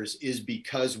writers is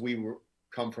because we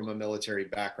come from a military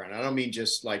background. I don't mean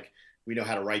just like we know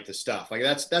how to write the stuff. Like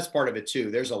that's part of it too.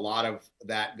 There's a lot of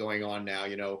that going on now.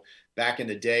 Back in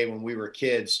the day when we were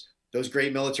kids, those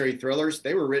great military thrillers,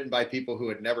 they were written by people who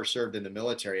had never served in the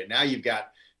military. And now you've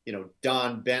got,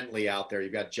 Don Bentley out there.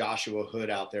 You've got Joshua Hood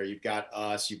out there. You've got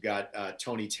us. You've got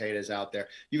Tony Tata's out there.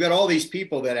 You've got all these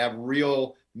people that have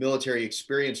real military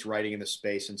experience writing in the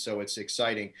space. And so it's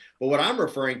exciting. But what I'm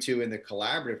referring to in the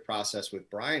collaborative process with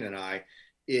Brian and I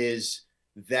is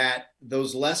that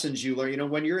those lessons you learn,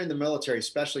 when you're in the military,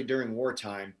 especially during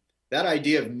wartime, that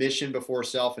idea of mission before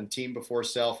self and team before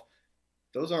self,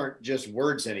 those aren't just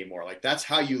words anymore. Like that's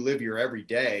how you live your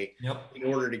everyday in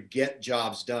order to get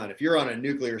jobs done. If you're on a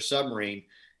nuclear submarine,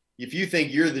 if you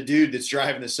think you're the dude that's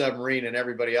driving the submarine and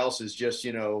everybody else is just,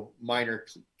 minor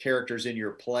characters in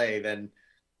your play, then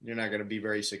you're not going to be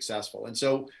very successful. And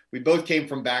so we both came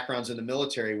from backgrounds in the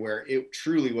military where it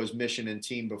truly was mission and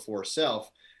team before self.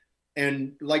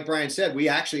 And like Brian said, we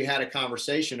actually had a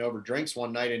conversation over drinks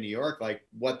one night in New York, like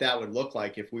what that would look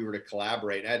like if we were to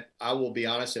collaborate. And I will be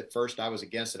honest, at first I was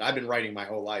against it. I've been writing my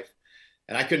whole life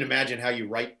and I couldn't imagine how you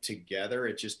write together.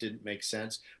 It just didn't make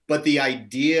sense. But the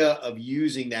idea of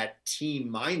using that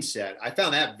team mindset, I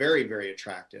found that very, very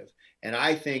attractive. And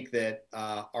I think that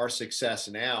our success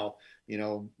now,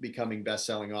 becoming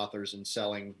best-selling authors and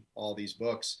selling all these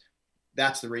books,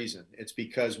 that's the reason. It's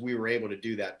because we were able to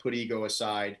do that, put ego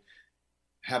aside,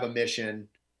 have a mission,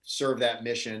 serve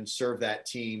that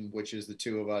team, which is the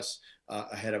two of us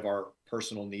ahead of our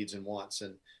personal needs and wants.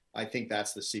 And I think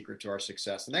that's the secret to our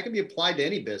success. And that can be applied to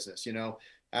any business.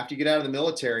 After you get out of the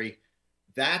military,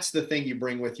 that's the thing you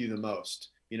bring with you the most.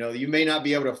 You may not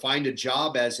be able to find a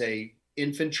job as a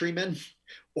infantryman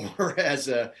or as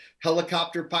a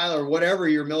helicopter pilot or whatever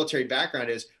your military background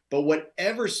is, but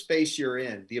whatever space you're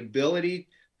in, the ability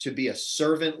to be a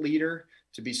servant leader,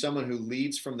 to be someone who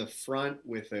leads from the front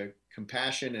with a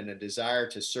compassion and a desire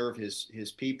to serve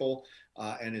his people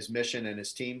and his mission and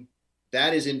his team,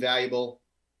 that is invaluable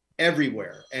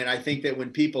everywhere. And I think that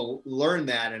when people learn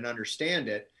that and understand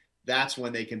it, that's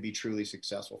when they can be truly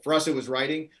successful. For us, it was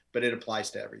writing, but it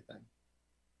applies to everything.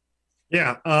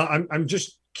 Yeah, I'm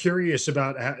just curious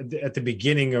about at the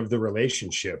beginning of the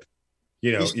relationship.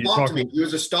 He stalked me. He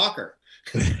was a stalker.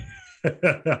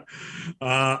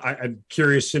 I'm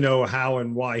curious to know how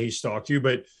and why he stalked you,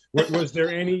 but was there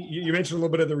any, you mentioned a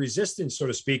little bit of the resistance, so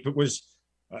to speak, but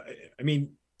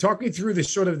talk me through the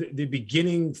sort of the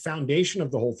beginning foundation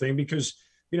of the whole thing, because,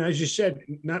 as you said,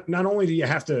 not only do you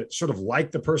have to sort of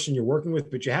like the person you're working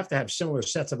with, but you have to have similar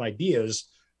sets of ideas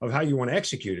of how you want to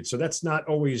execute it. So that's not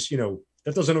always,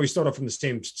 that doesn't always start off from the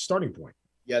same starting point.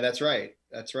 Yeah, that's right.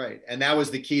 That's right. And that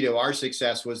was the key to our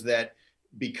success, was that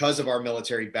because of our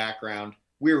military background,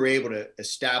 we were able to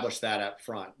establish that up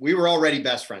front. We were already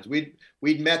best friends.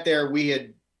 We'd met there. We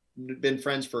had been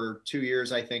friends for 2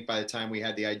 years, I think, by the time we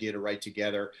had the idea to write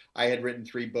together. I had written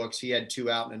 3 books. He had 2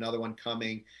 out and another one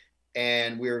coming.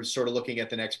 And we were sort of looking at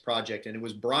the next project. And it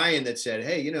was Brian that said,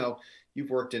 hey, you've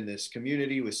worked in this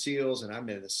community with SEALs, and I'm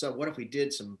in this. So what if we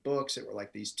did some books that were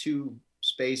like these 2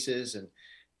 spaces?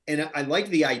 And I liked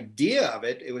the idea of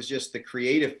it. It was just the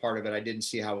creative part of it. I didn't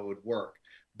see how it would work.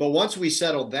 But once we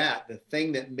settled that, the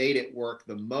thing that made it work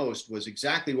the most was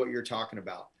exactly what you're talking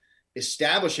about.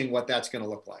 Establishing what that's going to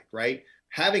look like, right?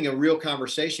 Having a real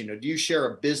conversation. Do you share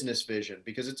a business vision?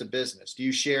 Because it's a business. Do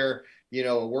you share,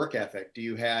 a work ethic? Do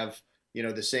you have,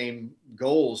 the same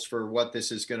goals for what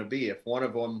this is going to be? If one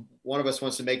of us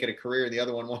wants to make it a career, the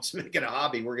other one wants to make it a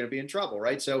hobby, we're going to be in trouble,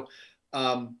 right? So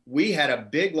we had a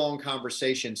big, long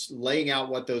conversation laying out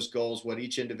what those goals, what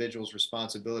each individual's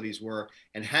responsibilities were.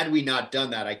 And had we not done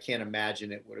that, I can't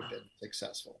imagine it would have been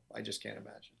successful. I just can't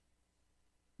imagine.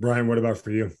 Brian, what about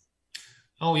for you?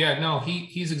 Oh yeah, no,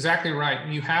 he's exactly right.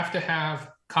 You have to have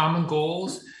common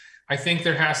goals. I think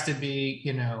there has to be,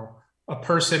 a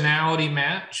personality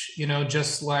match,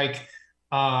 just like,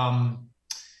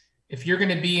 if you're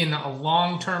going to be in a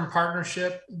long-term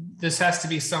partnership, this has to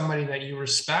be somebody that you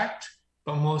respect,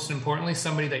 but most importantly,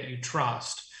 somebody that you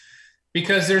trust.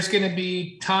 Because there's going to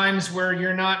be times where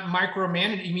you're not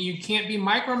micromanaging. I mean, you can't be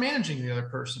micromanaging the other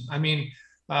person. I mean,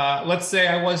 let's say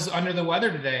I was under the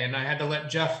weather today and I had to let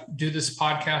Jeff do this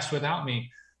podcast without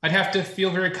me. I'd have to feel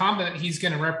very confident he's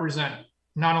going to represent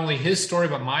not only his story,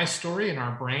 but my story and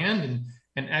our brand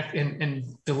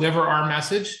and deliver our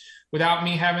message without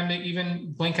me having to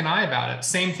even blink an eye about it.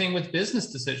 Same thing with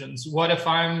business decisions. What if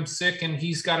I'm sick and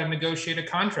he's got to negotiate a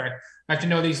contract? I have to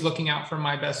know that he's looking out for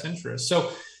my best interest.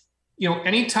 So,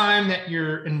 anytime that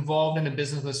you're involved in a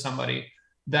business with somebody,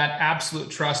 that absolute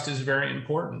trust is very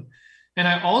important. And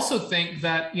I also think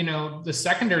that, the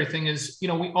secondary thing is, we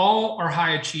all are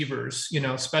high achievers,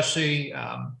 especially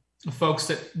folks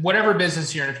that whatever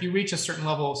business you're in, if you reach a certain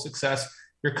level of success,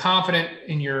 you're confident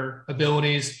in your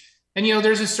abilities. And,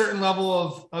 there's a certain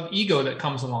level of ego that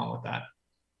comes along with that.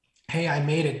 Hey, I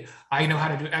made it. I know how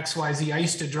to do X, Y, Z. I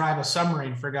used to drive a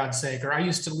submarine, for God's sake, or I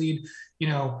used to lead,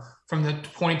 from the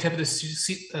pointy tip of the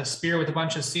spear with a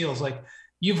bunch of SEALs. Like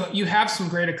you have some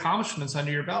great accomplishments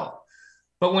under your belt.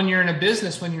 But when you're in a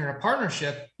business, when you're in a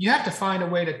partnership, you have to find a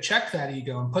way to check that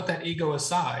ego and put that ego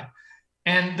aside.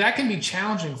 And that can be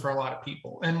challenging for a lot of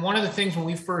people. And one of the things when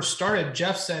we first started,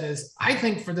 Jeff said is, I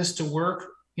think for this to work,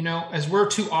 as we're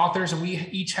 2 authors and we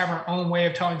each have our own way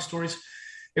of telling stories,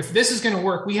 if this is going to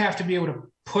work, we have to be able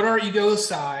to put our ego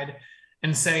aside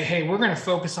and say, hey, we're going to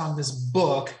focus on this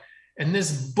book. And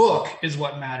this book is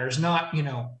what matters, not,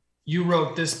 you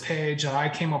wrote this page, and I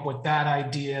came up with that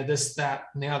idea, this, that,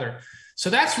 and the other. So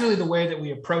that's really the way that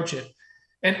we approach it.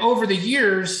 And over the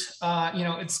years,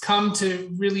 it's come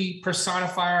to really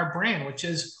personify our brand, which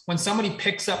is when somebody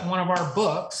picks up one of our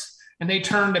books and they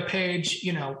turn to page,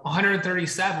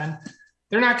 137,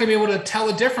 they're not going to be able to tell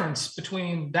a difference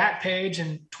between that page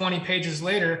and 20 pages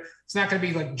later. It's not going to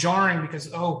be like jarring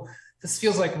because, oh, this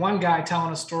feels like one guy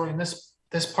telling a story and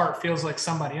this part feels like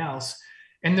somebody else.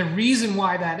 And the reason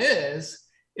why that is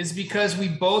because we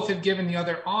both have given the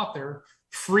other author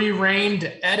free rein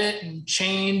to edit and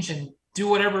change and do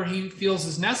whatever he feels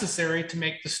is necessary to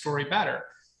make the story better.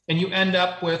 And you end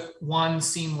up with one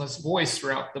seamless voice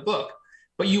throughout the book.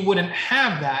 But you wouldn't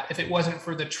have that if it wasn't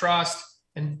for the trust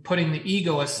and putting the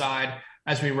ego aside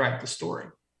as we write the story.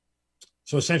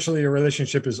 So essentially, your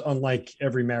relationship is unlike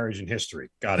every marriage in history.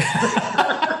 Got it.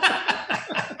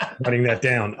 Writing that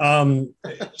down.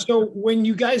 So when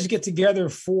you guys get together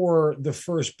for the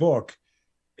first book,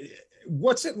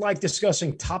 what's it like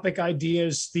discussing topic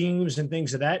ideas, themes, and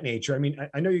things of that nature? I mean,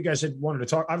 I know you guys had wanted to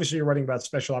talk. Obviously, you're writing about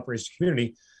special operations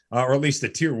community, or at least the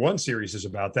Tier 1 series is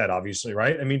about that, obviously,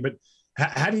 right? I mean, but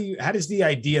how does the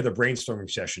idea, the brainstorming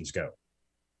sessions go?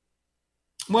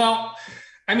 Well,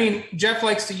 I mean, Jeff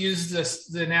likes to use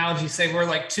the analogy, say we're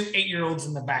like 2 8-year-olds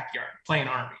in the backyard playing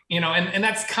Army, and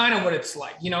that's kind of what it's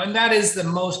like, and that is the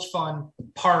most fun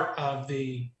part of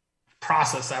the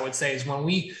process, I would say, is when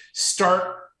we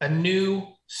start a new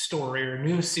story or a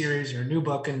new series or a new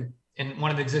book in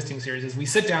one of the existing series, is we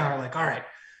sit down and we're like, all right,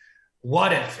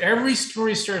 what if? Every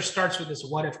story starts with this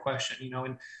what if question,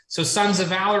 and so Sons of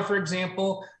Valor, for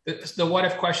example, the what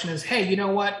if question is, hey, you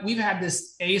know what? We've had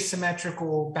this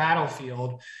asymmetrical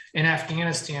battlefield in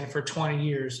Afghanistan for 20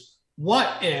 years.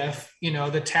 What if, the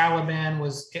Taliban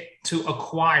was to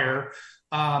acquire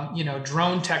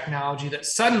drone technology that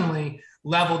suddenly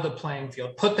leveled the playing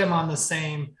field, put them on the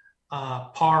same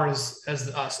par as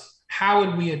us? How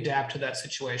would we adapt to that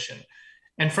situation?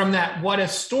 And from that what if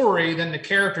story, then the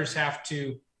characters have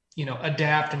to,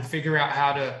 adapt and figure out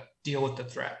how to deal with the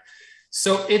threat.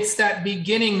 So it's that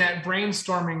beginning, that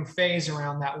brainstorming phase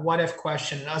around that what if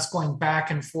question, and us going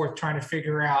back and forth trying to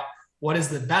figure out what is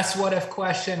the best what if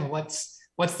question, what's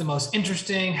the most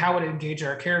interesting, how would it engage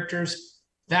our characters.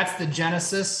 That's the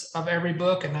genesis of every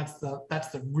book, and that's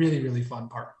the really, really fun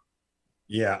part.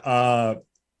 Yeah,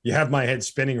 you have my head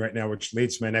spinning right now, which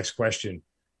leads to my next question.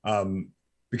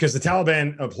 Because the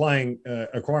Taliban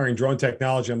acquiring drone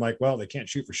technology, I'm like, well, they can't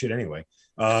shoot for shit anyway.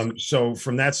 So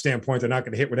from that standpoint, they're not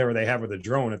going to hit whatever they have with a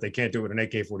drone if they can't do it with an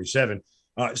AK-47.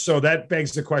 So that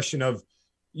begs the question of,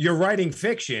 you're writing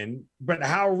fiction, but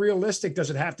how realistic does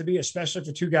it have to be, especially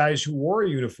for two guys who wore a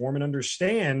uniform and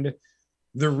understand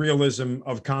the realism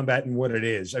of combat and what it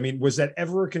is? I mean, was that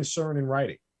ever a concern in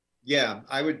writing? Yeah,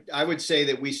 I would say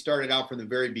that we started out from the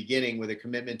very beginning with a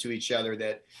commitment to each other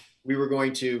that we were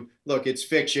going to look, it's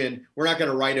fiction. We're not going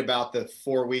to write about the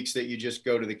 4 weeks that you just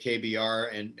go to the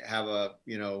KBR and have a,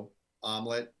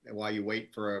 omelet while you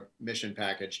wait for a mission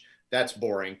package. That's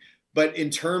boring. But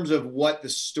in terms of what the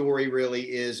story really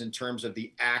is, in terms of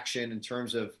the action, in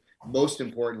terms of, most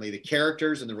importantly, the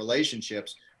characters and the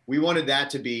relationships, we wanted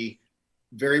that to be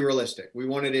very realistic. We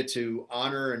wanted it to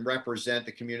honor and represent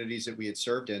the communities that we had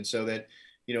served in, so that,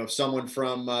 if someone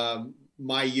from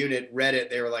my unit read it,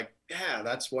 they were like, yeah,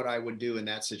 that's what I would do in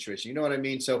that situation. You know what I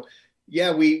mean? So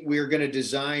yeah, we're going to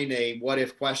design a what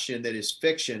if question that is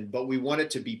fiction, but we want it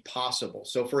to be possible.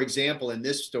 So for example, in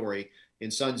this story,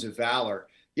 in Sons of Valor,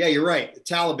 yeah, you're right. The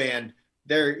Taliban,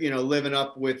 they're, living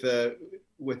up with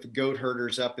goat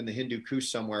herders up in the Hindu Kush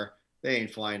somewhere. They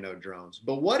ain't flying no drones.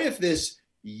 But what if this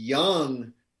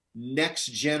young next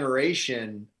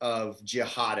generation of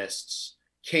jihadists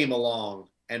came along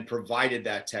and provided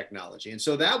that technology? And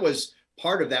so that was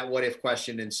part of that what if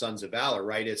question in Sons of Valor,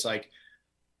 right? It's like,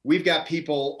 we've got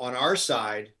people on our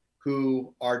side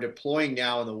who are deploying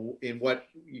now in what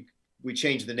we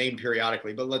change the name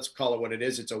periodically, but let's call it what it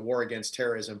is. It's a war against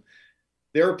terrorism.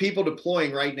 There are people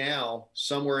deploying right now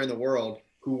somewhere in the world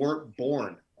who weren't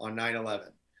born on 9/11.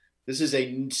 This is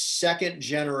a second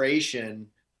generation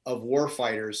of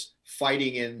warfighters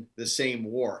fighting in the same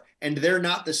war, and they're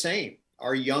not the same.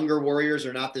 Our younger warriors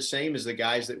are not the same as the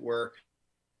guys that were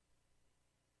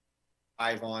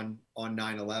on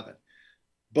 9/11.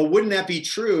 But wouldn't that be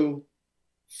true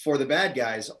for the bad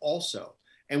guys also?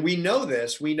 And we know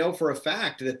this. We know for a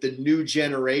fact that the new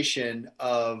generation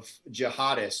of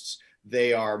jihadists,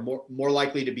 they are more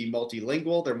likely to be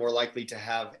multilingual. They're more likely to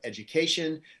have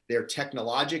education. They're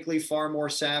technologically far more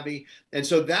savvy. And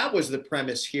so that was the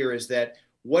premise here, is that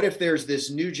what if there's this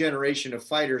new generation of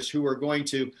fighters who are going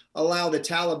to allow the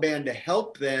Taliban to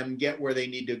help them get where they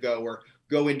need to go, or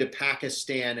go into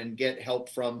Pakistan and get help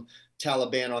from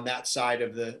Taliban on that side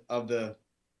of the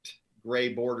gray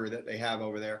border that they have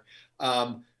over there.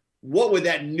 What would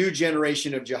that new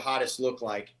generation of jihadists look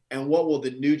like? And what will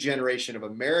the new generation of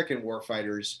American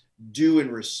warfighters do in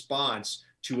response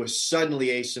to a suddenly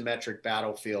asymmetric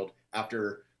battlefield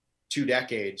after 2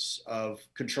 decades of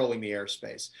controlling the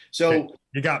airspace? So hey,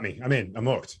 you got me. I'm in. I'm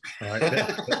hooked. All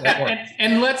right.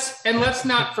 and let's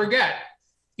not forget,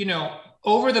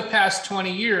 over the past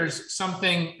 20 years,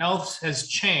 something else has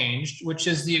changed, which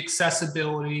is the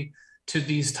accessibility to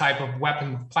these type of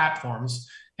weapon platforms.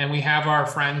 And we have our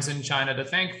friends in China to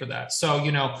thank for that. So,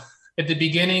 at the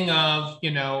beginning of,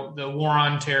 the war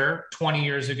on terror 20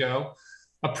 years ago,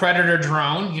 a Predator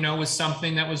drone, was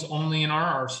something that was only in our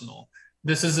arsenal.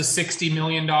 This is a $60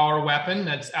 million weapon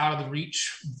that's out of the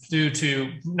reach due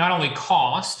to not only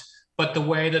cost, but the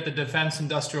way that the defense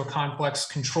industrial complex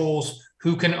controls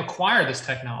who can acquire this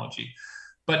technology.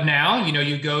 But now,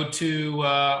 you go to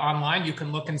online, you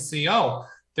can look and see,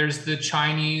 there's the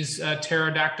Chinese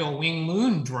pterodactyl wing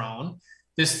loon drone.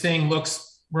 This thing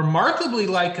looks remarkably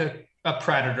like a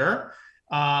Predator.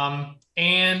 And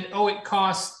it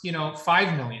costs,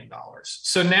 $5 million.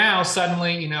 So now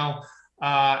suddenly,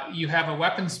 you have a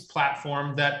weapons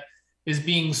platform that is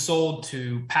being sold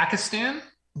to Pakistan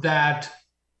that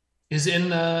is in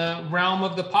the realm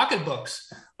of the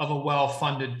pocketbooks of a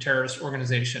well-funded terrorist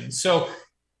organization. So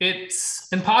it's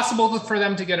impossible for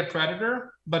them to get a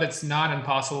Predator, but it's not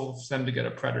impossible for them to get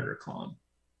a Predator clone.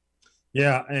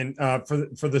 Yeah, and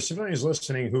for the civilians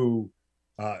listening who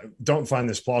don't find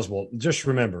this plausible, just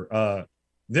remember,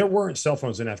 there weren't cell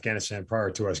phones in Afghanistan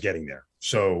prior to us getting there.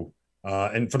 So,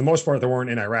 and for the most part, there weren't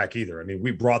in Iraq either. I mean,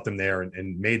 we brought them there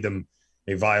and made them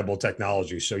a viable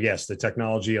technology. So yes, the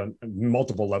technology on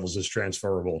multiple levels is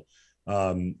transferable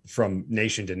from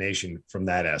nation to nation from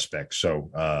that aspect.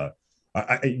 So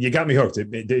you got me hooked.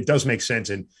 It does make sense.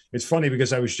 And it's funny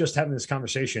because I was just having this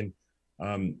conversation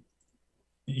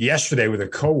yesterday with a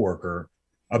coworker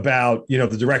about,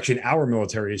 the direction our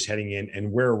military is heading in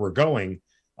and where we're going,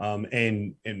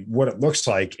 and what it looks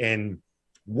like. And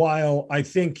while I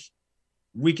think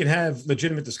we can have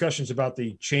legitimate discussions about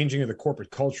the changing of the corporate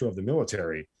culture of the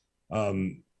military,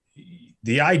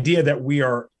 the idea that we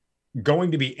are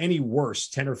going to be any worse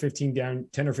 10 or 15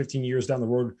 years down the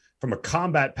road from a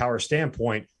combat power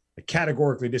standpoint, I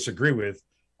categorically disagree with.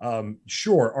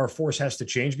 Sure, our force has to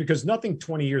change because nothing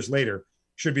 20 years later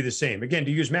should be the same. Again,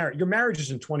 to use marriage, your marriage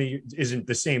isn't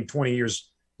the same 20 years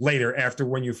later after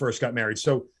when you first got married.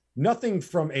 So nothing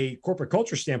from a corporate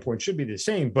culture standpoint should be the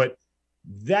same, but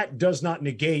that does not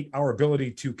negate our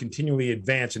ability to continually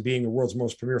advance and being the world's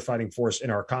most premier fighting force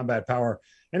in our combat power,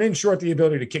 and in short, the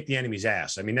ability to kick the enemy's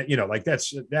ass. I mean,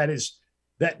 that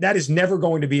is never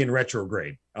going to be in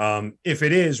retrograde. If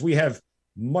it is, we have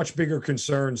much bigger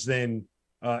concerns than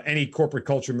any corporate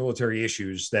culture, military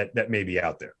issues that may be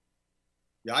out there.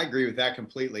 Yeah, I agree with that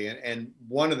completely. And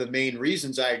one of the main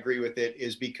reasons I agree with it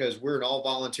is because we're an all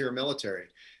volunteer military.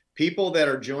 People that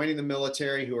are joining the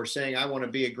military who are saying, I want to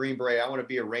be a Green Beret, I want to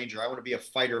be a Ranger, I want to be a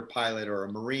fighter pilot or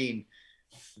a Marine,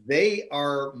 they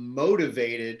are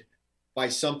motivated by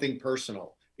something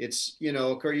personal. It's,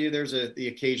 there's the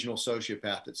occasional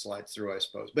sociopath that slides through, I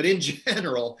suppose. But in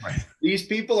general, right, these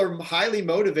people are highly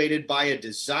motivated by a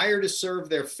desire to serve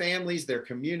their families, their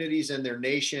communities, and their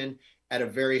nation at a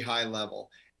very high level.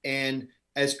 And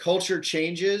as culture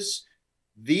changes,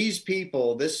 these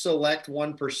people, this select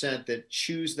 1% that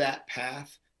choose that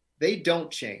path, they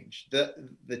don't change.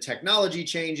 The technology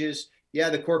changes. Yeah,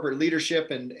 the corporate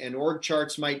leadership and org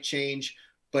charts might change.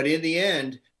 But in the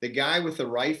end, the guy with the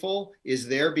rifle is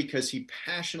there because he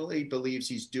passionately believes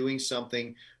he's doing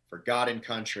something for God and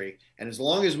country. And as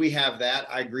long as we have that,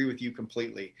 I agree with you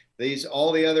completely.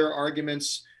 All the other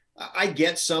arguments, I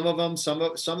get some of them. Some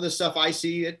of the stuff I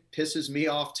see, it pisses me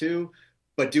off too.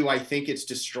 But do I think it's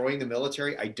destroying the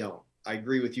military? I don't. I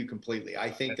agree with you completely. I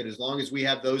think that as long as we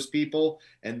have those people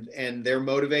and they're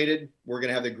motivated, we're going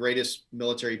to have the greatest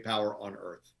military power on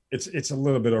earth. It's a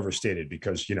little bit overstated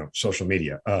because, social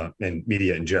media and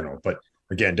media in general, but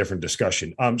again, different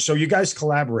discussion. So you guys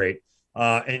collaborate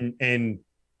and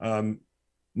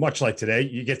much like today,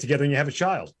 you get together and you have a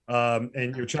child,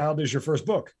 and your child is your first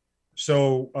book.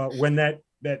 So when that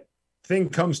thing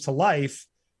comes to life,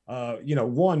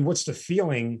 one, what's the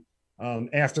feeling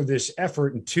after this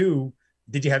effort? And two,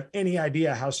 did you have any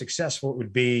idea how successful it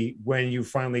would be when you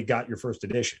finally got your first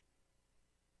edition?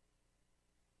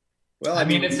 Well, I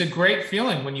mean, it's a great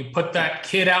feeling when you put that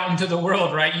kid out into the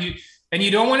world, right?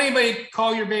 You don't want anybody to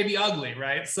call your baby ugly,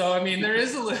 right? So, I mean,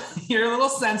 you're a little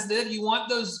sensitive. You want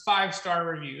those 5-star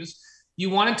reviews. You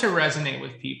want it to resonate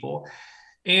with people.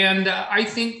 And I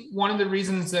think one of the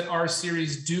reasons that our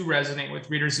series do resonate with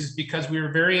readers is because we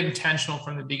were very intentional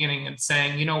from the beginning in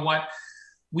saying, you know what,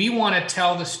 we want to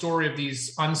tell the story of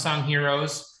these unsung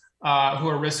heroes who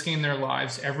are risking their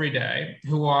lives every day,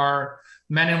 who are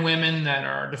men and women that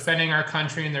are defending our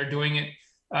country, and they're doing it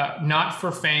not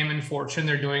for fame and fortune.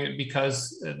 They're doing it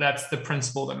because that's the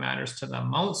principle that matters to them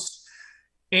most.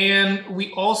 And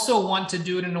we also want to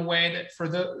do it in a way that for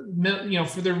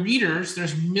the readers,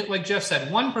 there's, like Jeff said,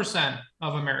 1%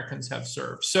 of Americans have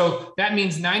served. So that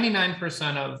means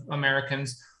 99% of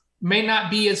Americans may not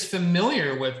be as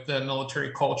familiar with the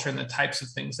military culture and the types of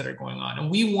things that are going on. And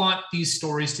we want these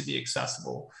stories to be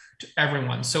accessible to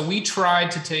everyone. So we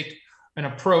tried to take an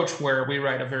approach where we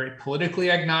write a very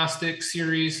politically agnostic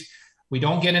series. We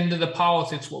don't get into the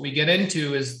politics. What we get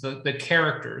into is the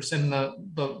characters and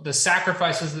the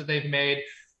sacrifices that they've made,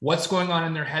 what's going on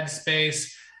in their headspace,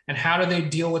 and how do they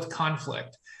deal with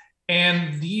conflict.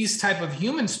 And these type of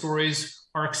human stories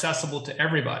are accessible to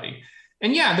everybody.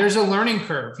 And yeah, there's a learning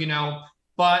curve,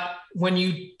 but when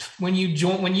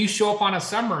you show up on a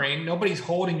submarine, nobody's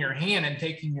holding your hand and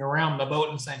taking you around the boat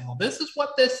and saying, well, this is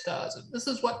what this does, and this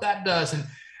is what that does, and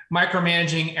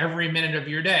micromanaging every minute of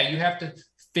your day. You have to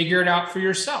figure it out for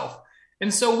yourself.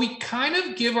 And so we kind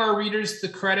of give our readers the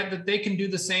credit that they can do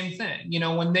the same thing.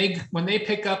 When they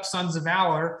pick up Sons of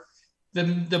Valor,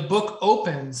 the book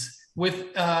opens with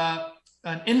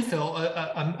an infill,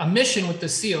 a mission with the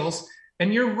SEALs,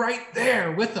 and you're right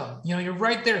there with them. You're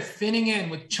right there finning in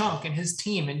with Chunk and his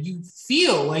team, and you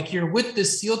feel like you're with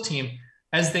this SEAL team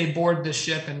as they board the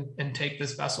ship and take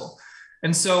this vessel.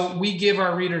 And so we give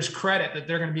our readers credit that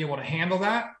they're going to be able to handle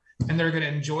that, and they're going to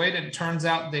enjoy it. And it turns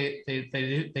out they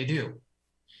do.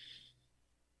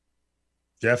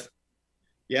 Jeff?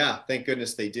 Yeah, thank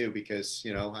goodness they do, because,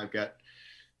 I've got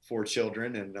 4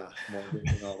 children and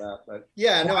mortgage and all that. But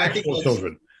yeah, no, I think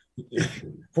children.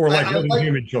 4 like living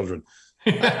human children.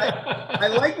 I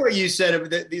like what you said,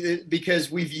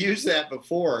 because we've used that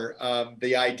before.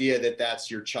 The idea that that's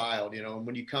your child, and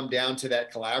when you come down to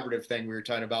that collaborative thing we were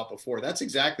talking about before, that's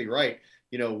exactly right.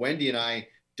 Wendy and I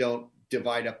don't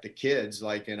divide up the kids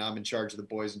and I'm in charge of the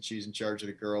boys and she's in charge of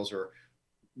the girls, or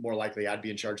more likely I'd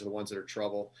be in charge of the ones that are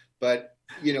trouble. But,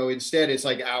 instead it's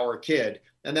like our kid.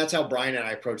 And that's how Brian and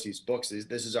I approach these books.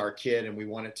 This is our kid and we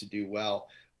want it to do well.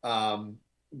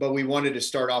 But we wanted to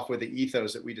start off with the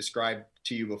ethos that we described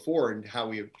to you before and how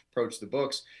we approach the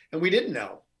books. And we didn't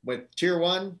know. With Tier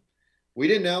 1, we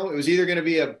didn't know. It was either going to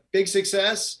be a big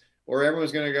success or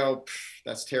everyone's going to go,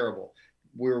 that's terrible.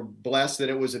 We're blessed that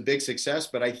it was a big success.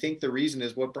 But I think the reason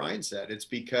is what Brian said. It's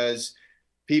because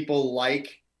people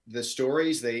like the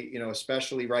stories. They,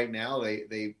 especially right now,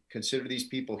 they consider these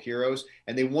people heroes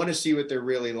and they want to see what they're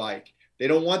really like. They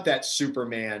don't want that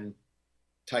Superman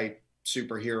type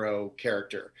superhero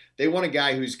character. They want a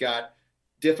guy who's got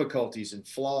difficulties and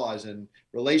flaws and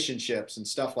relationships and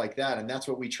stuff like that. And that's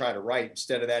what we try to write,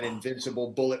 instead of that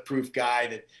invincible bulletproof guy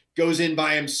that goes in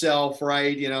by himself,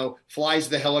 right? Flies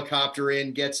the helicopter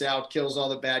in, gets out, kills all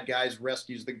the bad guys,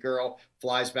 rescues the girl,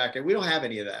 flies back. And we don't have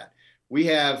any of that. We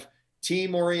have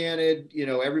team oriented,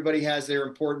 everybody has their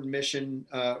important mission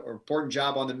or important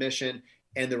job on the mission,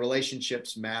 and the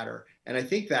relationships matter. And I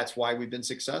think that's why we've been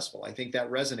successful. I think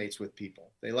that resonates with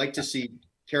people. They like to see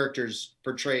characters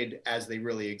portrayed as they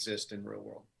really exist in real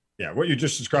world. Yeah, what you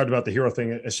just described about the hero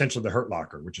thing, essentially the Hurt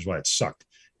Locker, which is why it sucked.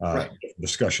 Right.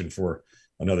 Discussion for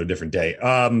another different day.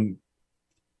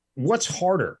 What's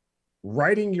harder,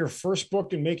 writing your first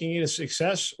book and making it a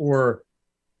success, or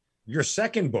your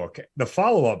second book, the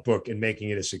follow-up book, and making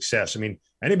it a success? I mean,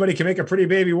 anybody can make a pretty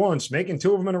baby once. Making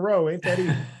 2 of them in a row ain't that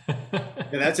easy.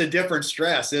 Yeah, that's a different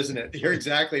stress, isn't it? You're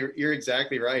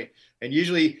exactly right. And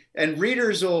usually,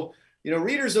 readers will,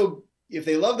 if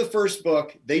they love the first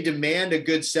book, they demand a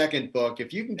good second book.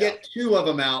 If you can get 2 of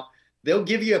them out, they'll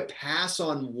give you a pass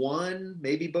on 1.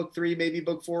 Maybe book 3, maybe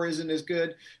book 4 isn't as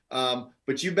good.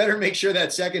 But you better make sure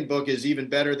that second book is even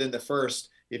better than the first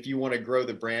if you want to grow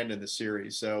the brand in the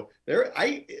series. So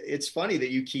it's funny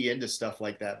that you key into stuff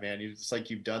like that, man. It's like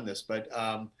you've done this, but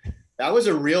that was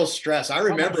a real stress. I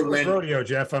remember when rodeo,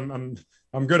 Jeff. I'm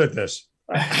good at this.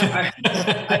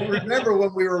 I remember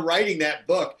when we were writing that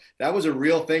book, that was a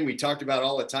real thing we talked about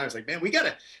all the time. It's like, man, we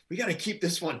gotta keep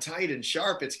this one tight and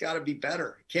sharp. It's got to be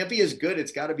better. It can't be as good.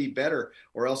 It's got to be better,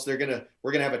 or else we're gonna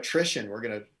have attrition. We're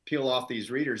gonna peel off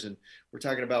these readers, and we're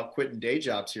talking about quitting day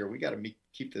jobs here. We got to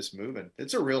keep this moving.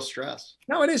 It's a real stress.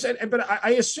 No, it is. But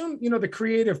I assume, the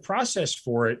creative process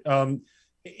for it,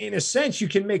 in a sense, you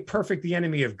can make perfect the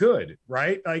enemy of good,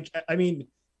 right?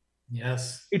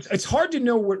 Yes, it's hard to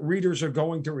know what readers are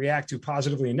going to react to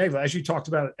positively and negatively. As you talked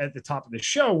about at the top of the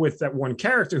show with that one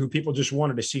character who people just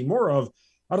wanted to see more of.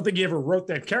 I don't think you ever wrote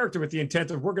that character with the intent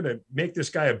of, we're going to make this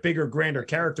guy a bigger, grander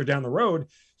character down the road.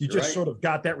 You just right. sort of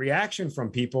got that reaction from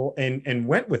people and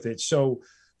went with it. So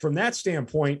from that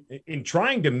standpoint, in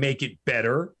trying to make it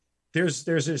better, there's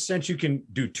a sense you can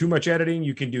do too much editing.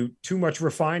 You can do too much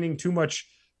refining, too much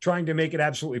trying to make it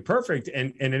absolutely perfect.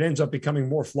 And it ends up becoming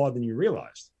more flawed than you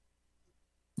realized.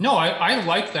 No, I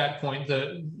like that point,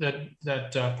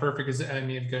 that perfect is the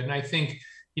enemy of good. And I think,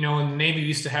 in the Navy, we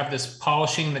used to have this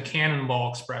polishing the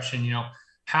cannonball expression,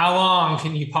 how long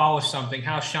can you polish something?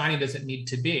 How shiny does it need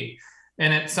to be?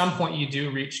 And at some point you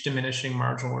do reach diminishing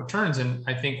marginal returns. And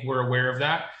I think we're aware of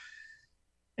that.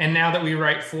 And now that we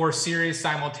write 4 series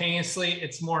simultaneously,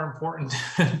 it's more important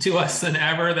to us than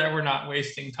ever that we're not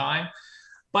wasting time.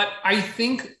 But I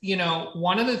think,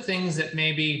 one of the things that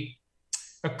maybe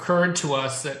occurred to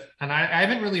us and I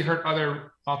haven't really heard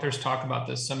other authors talk about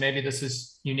this, so maybe this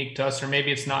is unique to us, or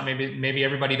maybe it's not, maybe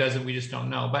everybody does it, we just don't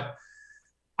know. But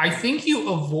I think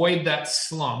you avoid that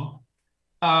slump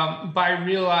by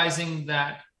realizing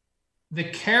that the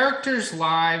characters'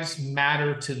 lives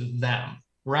matter to them,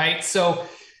 right? So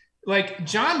like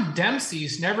John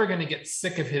Dempsey's never going to get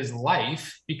sick of his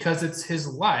life because it's his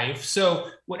life. So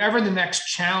whatever the next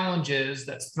challenge is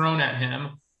that's thrown at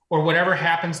him, or whatever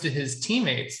happens to his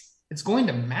teammates, it's going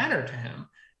to matter to him.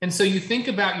 And so you think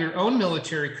about your own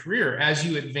military career as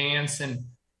you advance and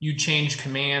you change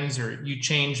commands or you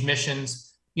change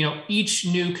missions. Each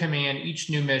new command, each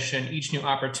new mission, each new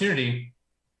opportunity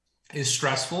is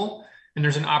stressful. And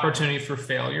there's an opportunity for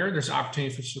failure. There's an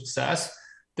opportunity for success.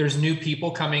 There's new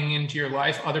people coming into your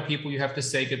life, other people you have to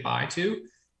say goodbye to.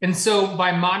 And so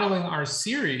by modeling our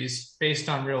series based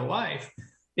on real life,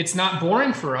 it's not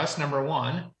boring for us, number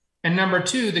one. And number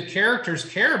two, the characters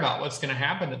care about what's going to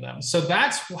happen to them. So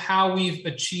that's how we've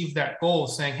achieved that goal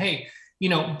of saying, hey,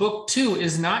 book 2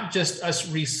 is not just us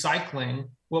recycling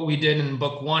what we did in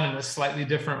book 1 in a slightly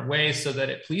different way so that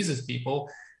it pleases people.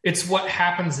 It's what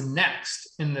happens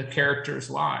next in the characters'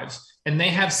 lives. And they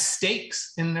have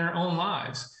stakes in their own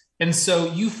lives. And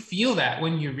so you feel that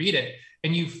when you read it.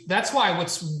 And that's why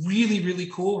what's really, really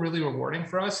cool, really rewarding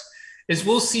for us is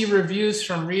we'll see reviews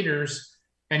from readers,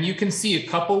 and you can see a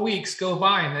couple weeks go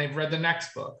by and they've read the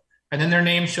next book. And then their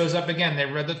name shows up again. They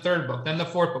read the 3rd book, then the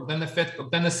 4th book, then the 5th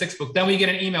book, then the 6th book. Then we get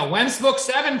an email. When's book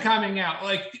 7 coming out?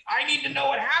 Like, I need to know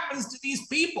what happens to these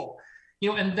people.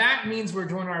 And that means we're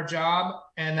doing our job.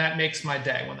 And that makes my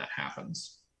day when that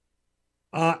happens.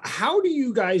 How do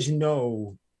you guys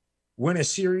know when a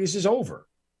series is over?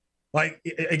 Like,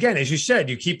 again, as you said,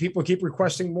 people keep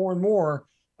requesting more and more.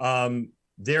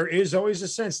 There is always a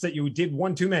sense that you did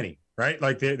one too many, right?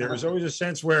 Like there was always a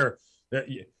sense where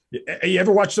you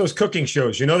ever watch those cooking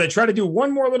shows, they try to do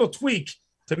one more little tweak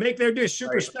to make their dish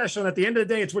super special. And at the end of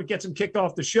the day, it's what gets them kicked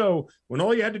off the show when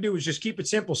all you had to do was just keep it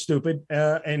simple, stupid.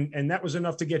 And that was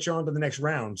enough to get you on to the next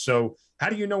round. So how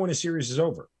do you know when a series is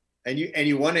over? And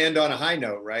you want to end on a high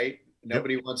note, right?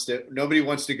 Nobody wants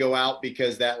to go out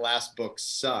because that last book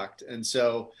sucked. And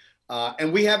so,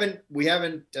 and we haven't,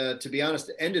 to be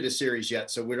honest, ended a series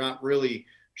yet. So we're not really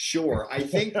sure. I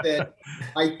think that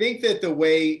the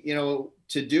way,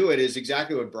 to do it is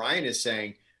exactly what Brian is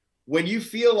saying. When you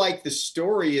feel like the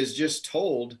story is just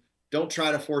told, don't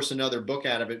try to force another book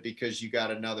out of it because you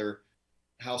got another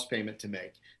house payment to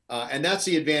make. And that's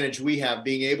the advantage we have,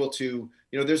 being able to,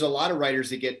 there's a lot of writers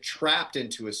that get trapped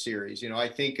into a series. I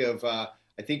think of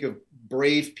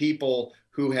brave people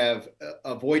who have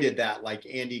avoided that, like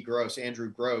Andrew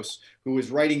Gross, who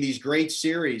was writing these great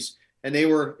series. And it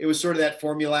was sort of that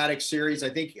formulaic series. I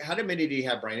think, how many did he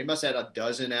have, Brian? He must have had a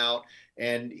dozen out.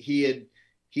 And he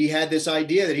had this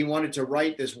idea that he wanted to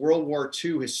write this World War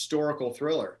II historical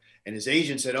thriller. And his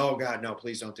agent said, "Oh God, no,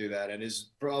 please don't do that." And his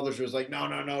publisher was like, "No,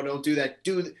 don't do that.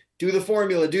 Do the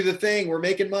formula, do the thing. We're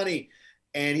making money."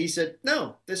 And he said,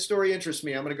 "No, this story interests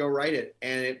me. I'm going to go write it."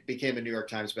 And it became a New York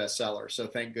Times bestseller. So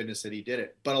thank goodness that he did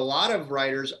it. But a lot of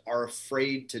writers are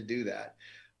afraid to do that.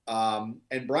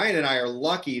 And Brian and I are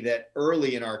lucky that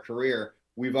early in our career,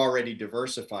 we've already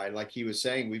diversified. Like he was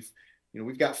saying,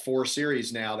 we've got 4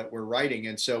 series now that we're writing.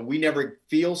 And so we never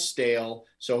feel stale.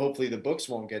 So hopefully the books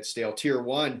won't get stale. Tier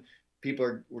 1,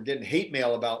 we're getting hate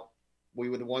mail about we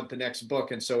would want the next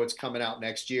book. And so it's coming out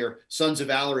next year. Sons of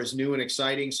Valor is new and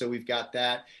exciting. So we've got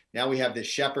that. Now we have the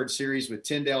Shepherd series with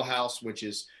Tyndale House, which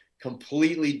is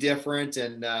completely different.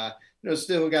 And,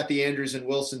 still got the Andrews and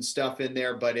Wilson stuff in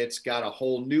there, but it's got a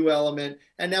whole new element.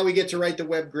 And now we get to write the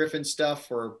Webb Griffin stuff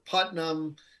for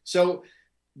Putnam. So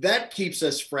that keeps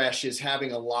us fresh, is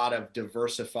having a lot of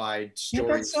diversified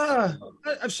stories. Yeah,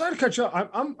 I'm sorry to cut you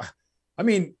off.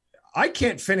 I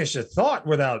can't finish a thought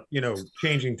without,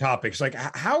 changing topics. Like,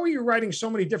 how are you writing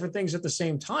so many different things at the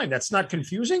same time? That's not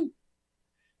confusing?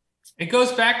 It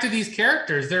goes back to these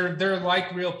characters. They're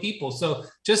like real people. So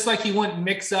just like you wouldn't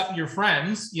mix up your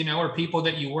friends, or people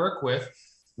that you work with.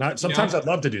 Sometimes I'd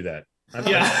love to do that. I'd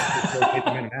rotate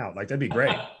them in and out. Like, that'd be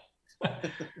great.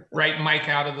 Write Mike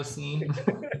out of the scene.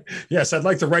 Yes, I'd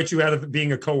like to write you out of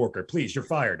being a coworker. Please, you're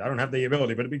fired. I don't have the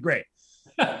ability, but it'd be great.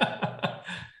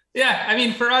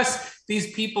 Yeah, for us,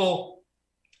 these people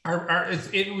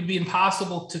it would be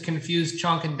impossible to confuse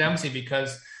Chunk and Dempsey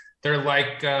because they're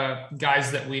like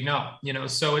guys that we know,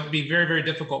 so it'd be very, very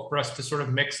difficult for us to sort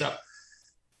of mix up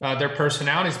their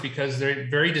personalities because they're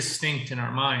very distinct in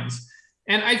our minds.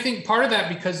 And I think part of that,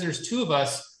 because there's 2 of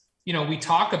us, we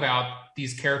talk about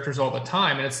these characters all the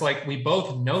time, and it's like we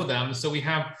both know them, so we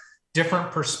have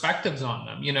different perspectives on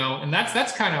them, and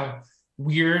that's kind of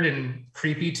weird and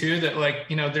creepy too,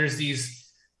 that there's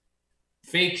these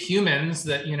fake humans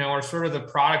that are sort of the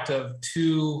product of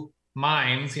 2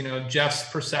 minds, Jeff's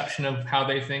perception of how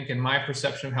they think and my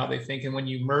perception of how they think, and when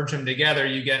you merge them together,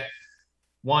 you get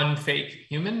one fake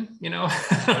human.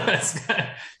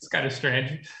 It's kind of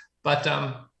strange, but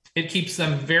it keeps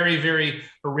them very, very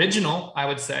original, I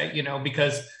would say,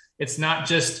 because it's not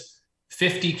just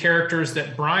 50 characters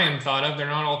that Brian thought of. They're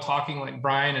not all talking like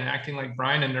Brian and acting like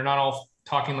Brian, and they're not all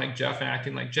talking like Jeff and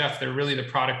acting like Jeff. They're really the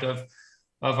product of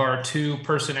our 2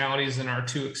 personalities and our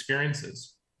 2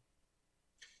 experiences.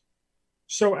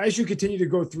 So as you continue to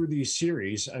go through these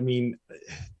series,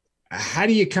 how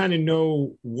do you kind of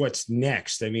know what's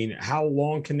next? How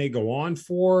long can they go on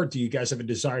for? Do you guys have a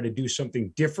desire to do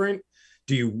something different?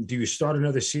 Do you start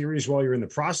another series while you're in the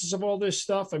process of all this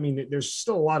stuff? There's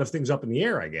still a lot of things up in the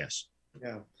air, I guess.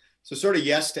 Yeah. So sort of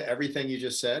yes to everything you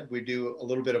just said. We do a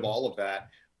little bit of all of that.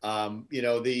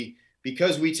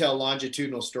 Because we tell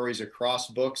longitudinal stories across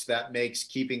books, that makes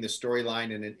keeping the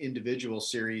storyline in an individual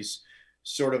series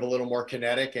sort of a little more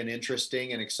kinetic and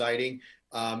interesting and exciting.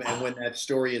 And when that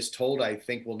story is told, I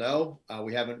think we'll know.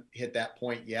 We haven't hit that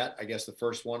point yet. I guess the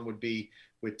first one would be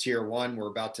with Tier 1. We're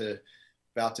about to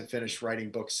finish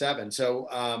writing book 7. So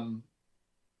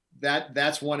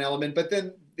that's one element. But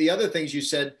then the other things you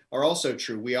said are also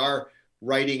true. We are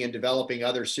writing and developing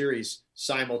other series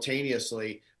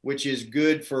simultaneously, which is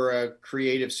good for a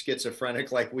creative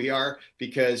schizophrenic like we are,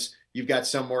 because you've got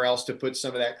somewhere else to put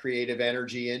some of that creative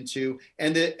energy into.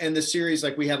 And the series,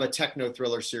 like we have a techno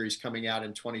thriller series coming out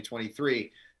in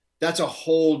 2023. That's a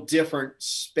whole different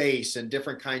space and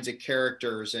different kinds of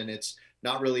characters. And it's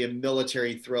not really a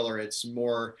military thriller. It's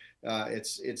more,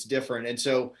 it's different. And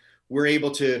so we're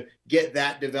able to get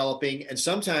that developing. And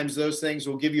sometimes those things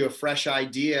will give you a fresh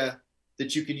idea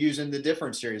that you could use in the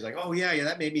different series. Like, oh yeah,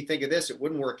 that made me think of this. It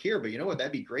wouldn't work here, but you know what,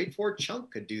 that'd be great for?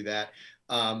 Chunk could do that.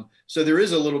 So there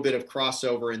is a little bit of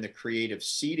crossover in the creative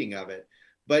seeding of it,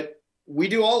 but we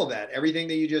do all of that. Everything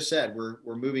that you just said,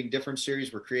 we're moving different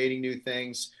series. We're creating new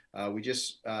things. We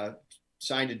just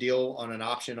signed a deal on an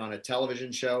option on a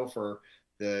television show for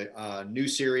the new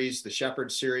series, the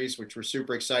Shepherd series, which we're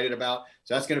super excited about.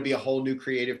 So that's going to be a whole new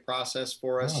creative process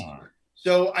for us. Oh.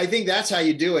 So I think that's how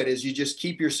you do it, is you just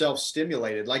keep yourself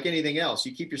stimulated like anything else.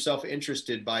 You keep yourself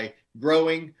interested by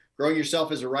growing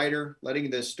yourself as a writer, letting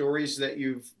the stories that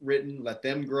you've written, let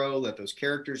them grow, let those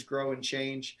characters grow and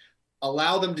change,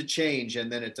 allow them to change,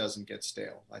 and then it doesn't get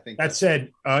stale. I think that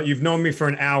said, you've known me for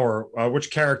an hour. Which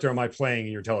character am I playing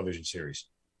in your television series?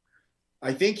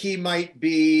 I think he might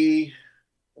be,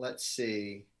 let's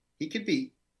see. He couldn't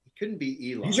be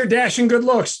Elon. These are dashing good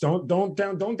looks. Don't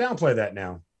downplay that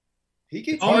now. He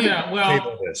could. Oh yeah,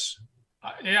 well,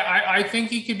 I think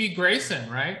he could be Grayson,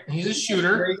 right? He's a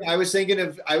shooter. I was thinking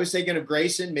of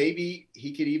Grayson. Maybe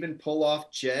he could even pull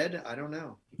off Jed. I don't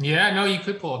know. Yeah, no, you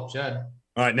could pull off Jed.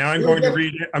 All right, now I'm going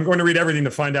to read everything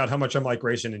to find out how much I'm like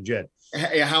Grayson and Jed.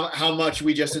 How much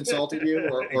we just insulted you,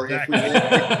 or exactly.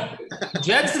 If we did.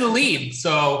 Jed's the lead,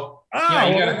 so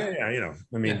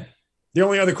the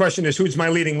only other question is who's my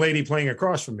leading lady playing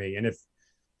across from me, and if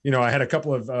I had a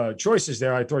couple of choices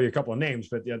there, I'd throw you a couple of names,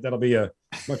 but yeah, that'll be a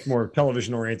much more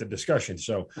television-oriented discussion.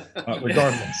 So,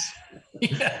 regardless,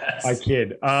 yes. I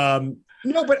kid.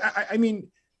 No, but I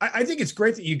mean, I think it's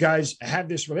great that you guys have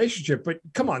this relationship. But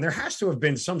come on, there has to have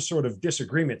been some sort of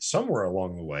disagreement somewhere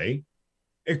along the way.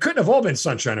 It couldn't have all been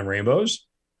sunshine and rainbows.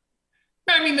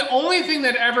 I mean, the only thing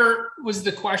that ever was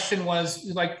the question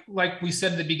was like we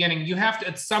said at the beginning, you have to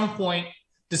at some point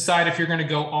decide if you're going to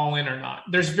go all in or not.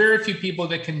 There's very few people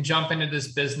that can jump into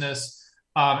this business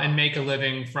and make a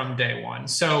living from day one.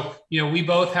 So, we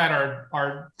both had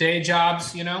our day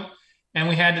jobs, and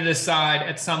we had to decide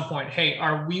at some point, hey,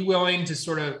 are we willing to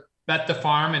sort of bet the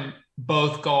farm and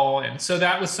both go all in? So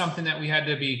that was something that we had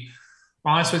to be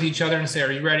honest with each other and say,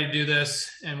 are you ready to do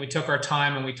this? And we took our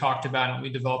time and we talked about it and we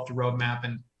developed a roadmap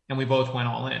and we both went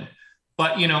all in.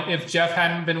 But, if Jeff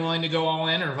hadn't been willing to go all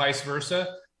in or vice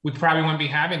versa, we probably wouldn't be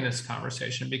having this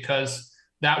conversation, because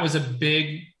that was a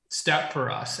big step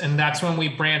for us. And that's when we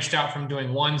branched out from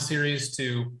doing one series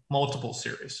to multiple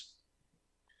series.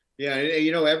 Yeah.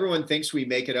 Everyone thinks we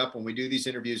make it up when we do these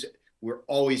interviews. We're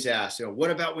always asked,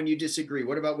 what about when you disagree?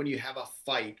 What about when you have a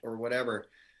fight or whatever?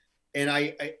 And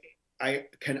I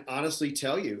can honestly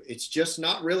tell you, it's just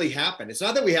not really happened. It's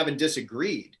not that we haven't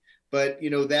disagreed, but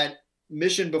that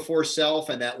mission before self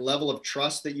and that level of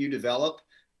trust that you develop,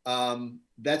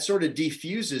 that sort of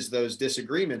diffuses those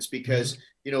disagreements, because,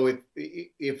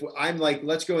 if I'm like,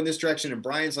 let's go in this direction, and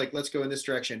Brian's like, let's go in this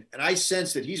direction, and I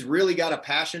sense that he's really got a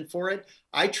passion for it,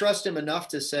 I trust him enough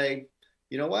to say,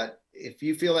 you know what, if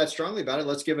you feel that strongly about it,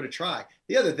 let's give it a try.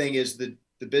 The other thing is the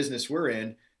business we're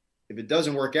in, if it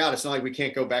doesn't work out, it's not like we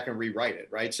can't go back and rewrite it,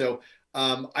 right? So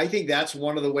I think that's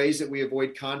one of the ways that we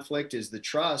avoid conflict, is the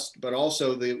trust, but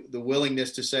also the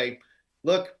willingness to say,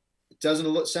 look, it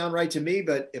doesn't sound right to me,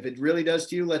 but if it really does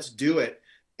to you, let's do it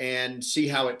and see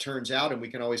how it turns out, and we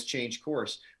can always change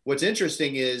course. What's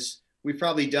interesting is we've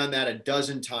probably done that a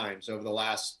dozen times over the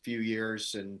last few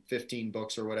years and 15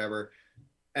 books or whatever.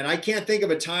 And I can't think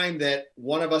of a time that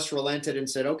one of us relented and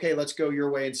said, okay, let's go your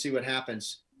way and see what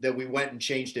happens, that we went and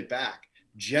changed it back.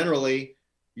 Generally,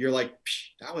 you're like,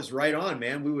 that was right on,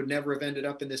 man. We would never have ended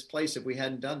up in this place if we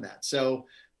hadn't done that. So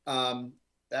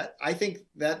I think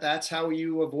that's how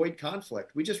you avoid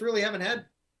conflict. We just really haven't had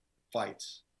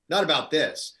fights. Not about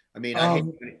this. I mean, I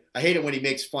hate it when he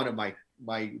makes fun of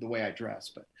the way I dress,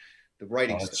 the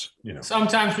writing Well, stuff.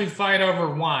 Sometimes we fight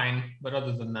over wine, but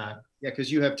other than that. Yeah, because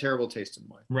you have terrible taste in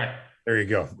wine. Right. There you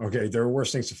go. Okay, there are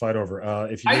worse things to fight over.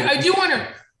 If you I do want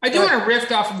to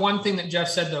riff off one thing that Jeff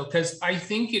said, though, because I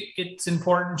think it's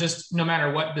important just no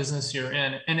matter what business you're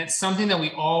in. And it's something that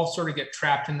we all sort of get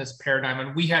trapped in this paradigm.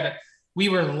 And we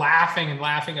were laughing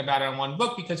about it on one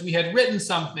book because we had written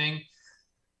something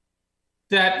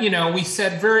that, we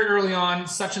said very early on,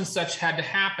 such and such had to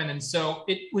happen. And so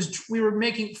we were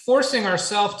forcing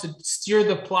ourselves to steer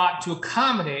the plot to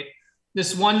accommodate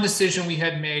this one decision we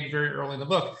had made very early in the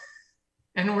book.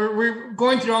 And we're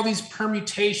going through all these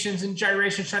permutations and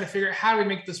gyrations, trying to figure out how do we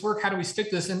make this work? How do we stick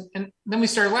this? And then we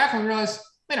started laughing and realized,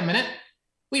 wait a minute,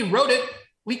 we wrote it,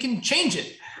 we can change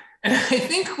it. And I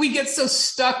think we get so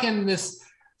stuck in this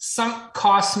sunk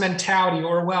cost mentality,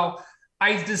 or, well,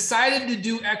 I decided to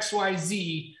do X, Y,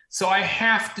 Z, so I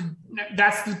have to,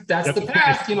 that's the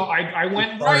path. I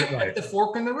went right at the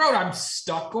fork in the road. I'm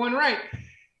stuck going right.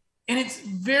 And it's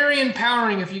very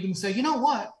empowering if you can say, you know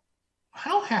what? I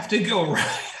don't have to go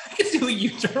right. I can do a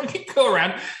U-turn. I can go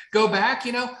around, go back,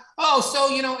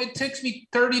 it takes me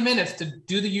 30 minutes to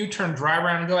do the U-turn, drive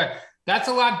around and go back. That's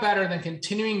a lot better than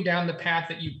continuing down the path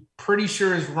that you pretty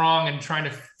sure is wrong and trying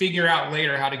to figure out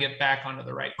later how to get back onto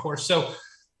the right course. So,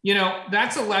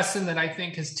 that's a lesson that I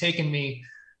think has taken me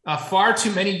far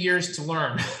too many years to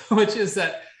learn, which is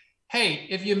that, hey,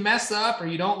 if you mess up or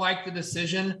you don't like the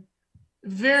decision,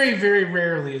 very, very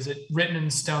rarely is it written in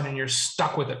stone and you're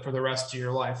stuck with it for the rest of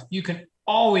your life. You can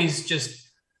always just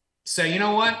say, you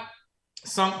know what,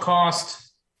 sunk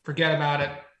cost, forget about it.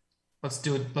 Let's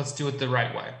do it. Let's do it the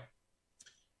right way.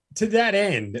 To that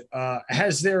end,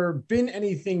 has there been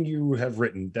anything you have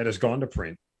written that has gone to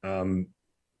print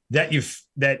that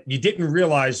you didn't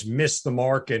realize missed the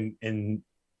mark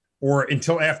or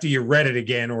until after you read it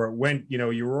again, or it went,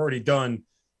 you were already done,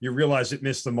 you realized it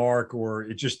missed the mark, or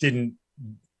it just didn't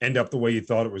end up the way you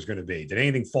thought it was going to be? Did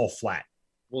anything fall flat?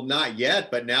 Well, not yet,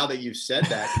 but now that you've said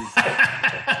that,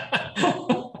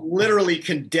 you've literally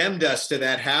condemned us to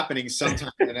that happening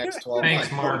sometime in the next 12 months.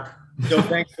 Thanks, Mark. So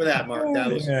thanks for that, Mark.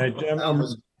 That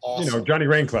was awesome. Johnny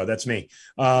Raincloud, that's me.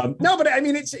 No, but I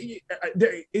mean,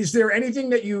 is there anything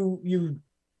that you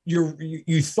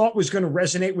thought was going to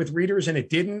resonate with readers and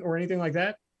it didn't, or anything like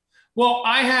that? Well,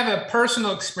 I have a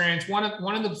personal experience. One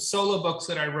of the solo books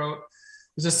that I wrote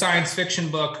was a science fiction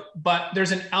book, but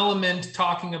there's an element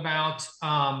talking about,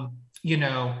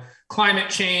 climate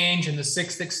change and the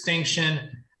sixth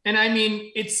extinction. And I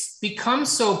mean, it's become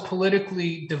so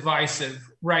politically divisive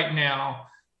right now,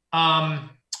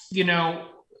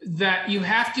 that you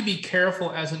have to be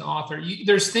careful as an author.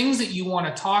 There's things that you want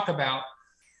to talk about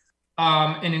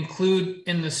and include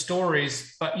in the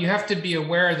stories, but you have to be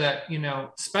aware that,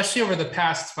 especially over the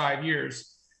past 5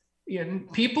 years,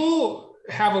 people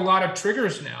have a lot of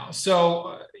triggers now.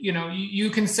 So,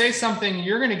 you can say something,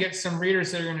 you're going to get some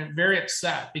readers that are going to be very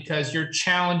upset because you're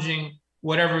challenging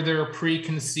whatever their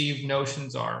preconceived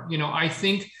notions are. I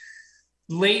think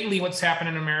lately what's happened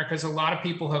in America is a lot of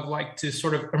people have liked to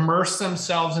sort of immerse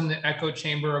themselves in the echo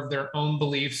chamber of their own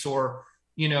beliefs, or,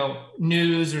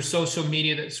 news or social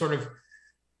media that sort of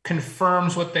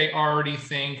confirms what they already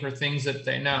think or things that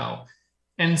they know.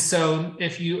 And so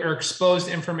if you are exposed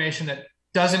to information that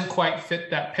doesn't quite fit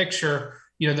that picture,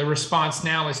 the response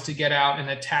now is to get out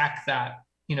and attack that,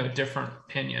 different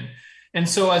opinion. And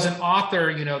so as an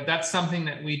author, that's something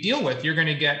that we deal with. You're going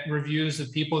to get reviews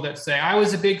of people that say, I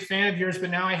was a big fan of yours, but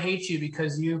now I hate you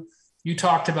because you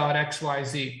talked about X, Y,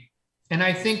 Z. And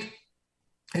I think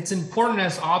it's important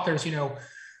as authors,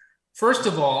 first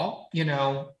of all,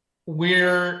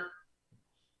 we're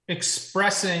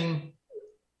expressing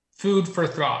food for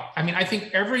thought. I mean, I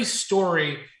think every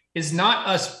story is not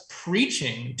us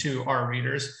preaching to our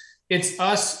readers. It's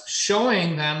us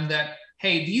showing them that,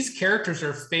 hey, these characters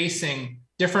are facing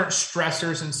different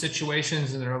stressors and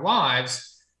situations in their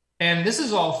lives. And this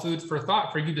is all food for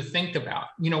thought for you to think about.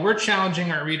 We're challenging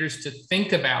our readers to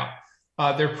think about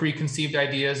their preconceived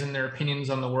ideas and their opinions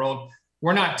on the world.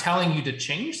 We're not telling you to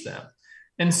change them.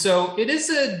 And so it's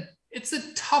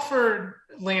a tougher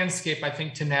landscape, I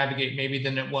think, to navigate maybe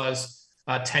than it was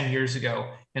 10 years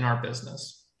ago in our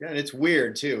business. Yeah, and it's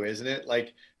weird too, isn't it?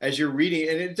 Like as you're reading,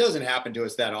 and it doesn't happen to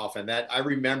us that often. That I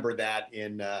remember that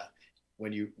in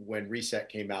when Reset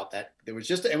came out, that there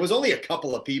was it was only a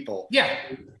couple of people. Yeah.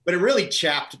 But it really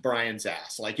chapped Brian's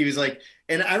ass. Like he was like,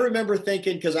 and I remember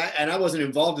thinking, because I wasn't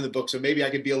involved in the book, so maybe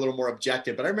I could be a little more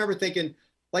objective. But I remember thinking,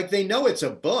 like, they know it's a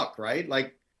book, right?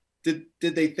 Like, did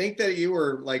they think that you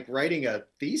were like writing a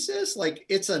thesis? Like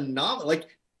it's a novel. Like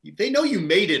they know you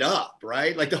made it up,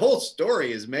 right? Like the whole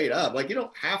story is made up. Like you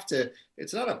don't have to,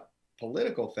 it's not a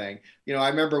political thing. You know, I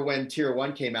remember when Tier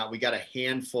 1 came out, we got a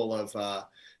handful of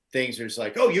things where it's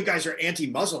like, oh, you guys are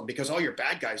anti-Muslim because all your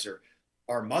bad guys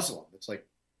are Muslim. It's like,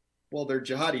 well, they're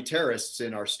jihadi terrorists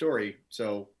in our story.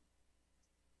 So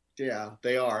yeah,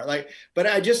 they are. Like, but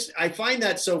I find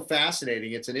that so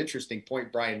fascinating. It's an interesting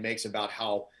point Brian makes about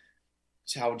how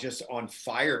just on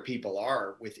fire people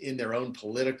are within their own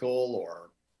political or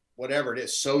whatever it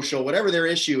is, social, whatever their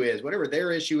issue is, whatever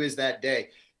their issue is that day.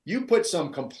 You put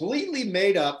some completely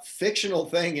made up fictional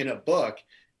thing in a book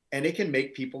and it can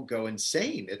make people go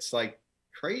insane. It's like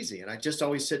crazy. And I just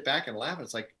always sit back and laugh.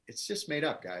 It's like, it's just made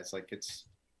up, guys. Like, it's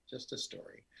just a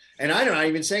story. And I'm not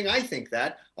even saying I think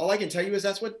that. All I can tell you is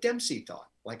that's what Dempsey thought.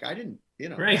 Like, I didn't, you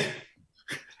know. Right.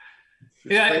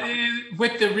 Yeah,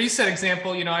 with the Reset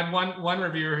example, you know, I had one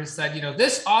reviewer who said, you know,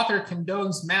 this author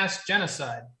condones mass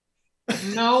genocide.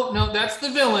 No, that's the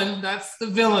villain. That's the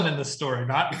villain in the story,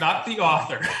 not the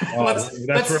author.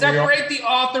 Let's separate the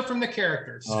author from the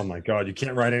characters. Oh my God, you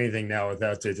can't write anything now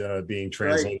without it being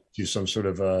translated to some sort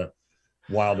of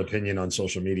wild opinion on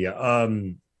social media.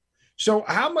 So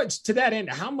how much, to that end,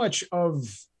 how much of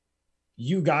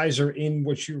you guys are in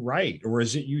what you write, or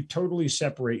is it you totally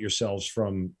separate yourselves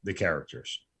from the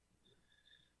characters?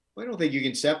 I don't think you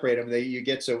can separate them. You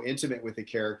get so intimate with the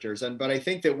characters, but I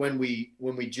think that when we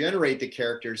generate the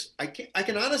characters, I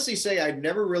can honestly say I've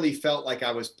never really felt like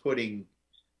I was putting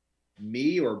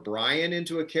me or Brian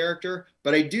into a character,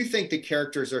 but I do think the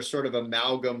characters are sort of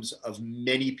amalgams of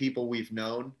many people we've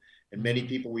known and many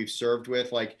people we've served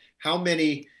with. Like, how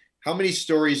many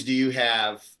stories do you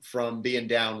have from being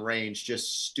downrange,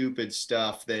 just stupid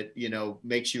stuff that, you know,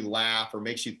 makes you laugh or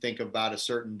makes you think about a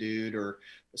certain dude or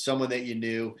someone that you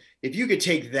knew? If you could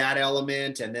take that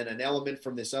element and then an element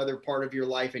from this other part of your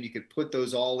life and you could put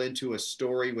those all into a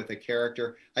story with a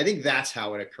character, I think that's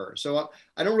how it occurs. So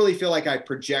I don't really feel like I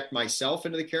project myself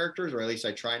into the characters, or at least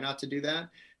I try not to do that.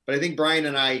 But I think Brian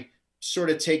and I sort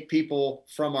of take people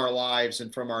from our lives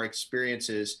and from our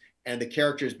experiences, and the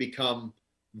characters become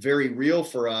very real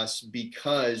for us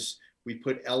because we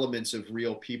put elements of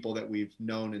real people that we've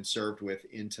known and served with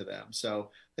into them.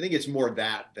 So I think it's more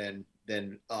that than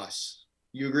us.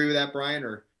 You agree with that, Brian,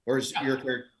 or is your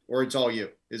character, or it's all you?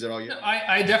 Is it all you?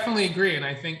 I definitely agree, and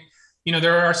I think, you know,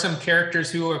 there are some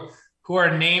characters who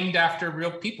are named after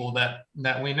real people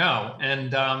that we know,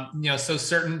 and you know, so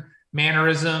certain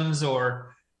mannerisms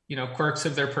or, you know, quirks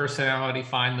of their personality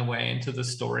find the way into the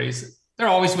stories. They're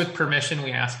always with permission.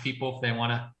 We ask people if they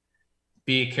want to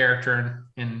be a character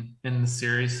in the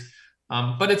series,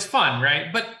 but it's fun,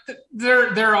 right? But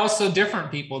they're also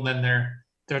different people than their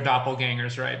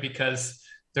doppelgangers, right? Because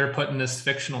they're put in this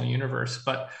fictional universe.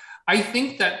 But I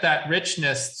think that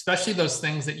richness, especially those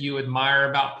things that you admire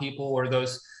about people or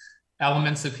those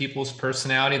elements of people's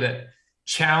personality that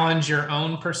challenge your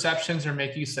own perceptions or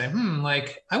make you say,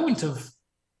 like, I wouldn't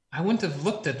have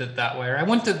looked at it that way, or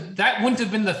that wouldn't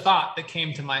have been the thought that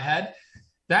came to my head.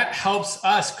 That helps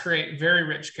us create very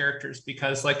rich characters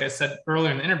because, like I said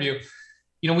earlier in the interview,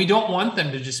 you know, we don't want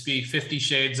them to just be 50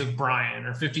 Shades of Brian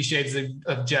or 50 Shades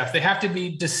of Jeff. They have to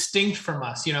be distinct from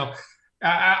us. You know,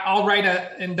 I'll write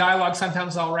in dialogue.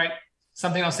 Sometimes I'll write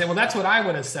something. I'll say, well, that's what I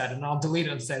would have said. And I'll delete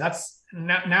it and say,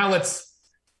 now let's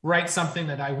write something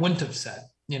that I wouldn't have said,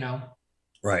 you know?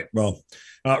 Right. Well,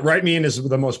 write me in as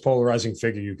the most polarizing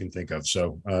figure you can think of.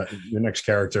 So the next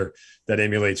character that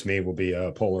emulates me will be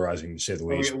polarizing, to say the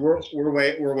least. We're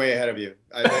way ahead of you.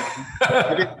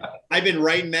 I've been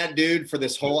writing that dude for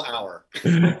this whole hour.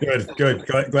 Good.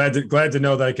 Glad to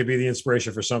know that I could be the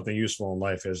inspiration for something useful in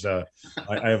life, as I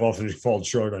have often fallen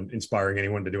short on inspiring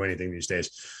anyone to do anything these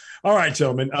days. All right,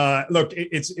 gentlemen. Look,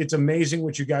 it's amazing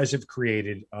what you guys have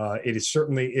created. It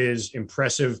certainly is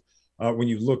impressive. When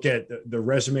you look at the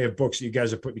resume of books that you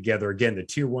guys have put together, again, the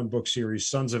Tier 1 book series,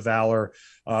 Sons of Valor,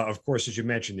 of course, as you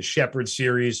mentioned, the Shepherd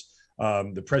series,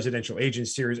 the Presidential Agent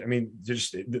series. I mean,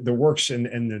 just the works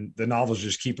and the novels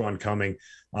just keep on coming.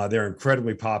 They're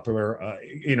incredibly popular.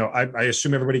 You know, I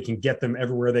assume everybody can get them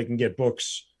everywhere they can get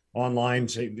books online,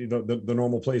 say the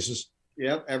normal places.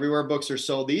 Yep, everywhere books are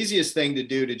sold. The easiest thing to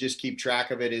do to just keep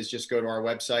track of it is just go to our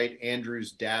website,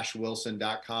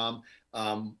 andrews-wilson.com.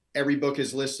 Every book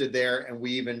is listed there, and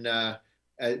we even,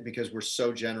 because we're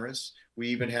so generous, we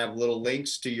even have little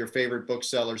links to your favorite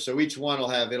booksellers. So each one it'll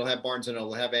have Barnes &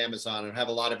 Noble, it'll have Amazon, it'll have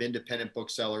a lot of independent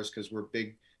booksellers because we're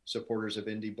big supporters of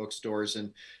indie bookstores.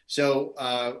 And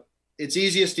so it's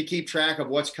easiest to keep track of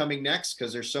what's coming next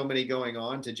because there's so many going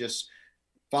on, to just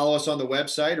follow us on the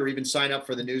website or even sign up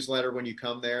for the newsletter when you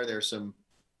come there. There's some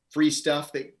free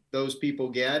stuff that those people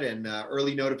get and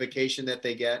early notification that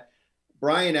they get.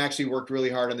 Brian actually worked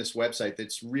really hard on this website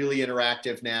that's really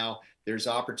interactive now. There's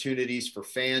opportunities for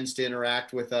fans to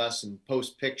interact with us and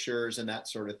post pictures and that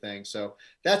sort of thing. So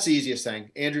that's the easiest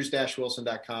thing.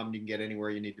 Andrews-Wilson.com. You can get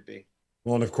anywhere you need to be.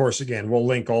 Well, and of course, again, we'll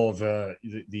link all of the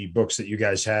books that you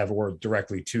guys have or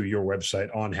directly to your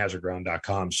website on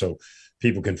hazardground.com so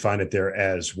people can find it there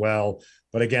as well.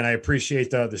 But again, I appreciate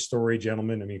the story,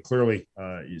 gentlemen. I mean, clearly,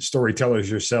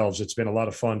 storytellers yourselves. It's been a lot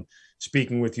of fun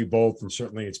speaking with you both. And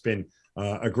certainly it's been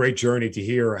a great journey to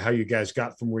hear how you guys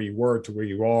got from where you were to where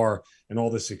you are and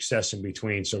all the success in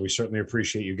between. So we certainly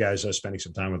appreciate you guys spending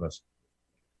some time with us.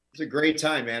 It's a great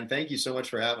time, man. Thank you so much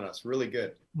for having us. Really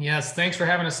good. Yes, thanks for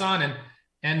having us on.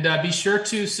 And be sure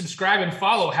to subscribe and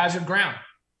follow Hazard Ground.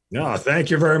 No, thank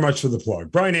you very much for the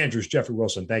plug. Brian Andrews, Jeffrey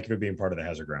Wilson, thank you for being part of the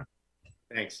Hazard Ground.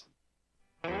 Thanks.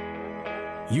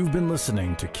 You've been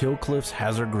listening to Killcliff's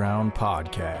Hazard Ground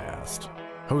podcast,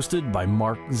 hosted by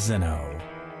Mark Zeno.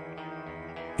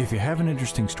 If you have an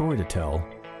interesting story to tell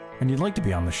and you'd like to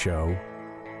be on the show,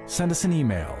 send us an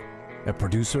email at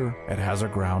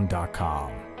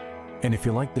producer@hazardground.com. And if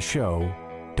you like the show,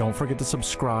 don't forget to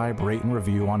subscribe, rate, and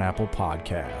review on Apple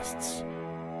Podcasts.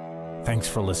 Thanks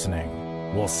for listening.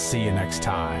 We'll see you next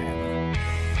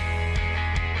time.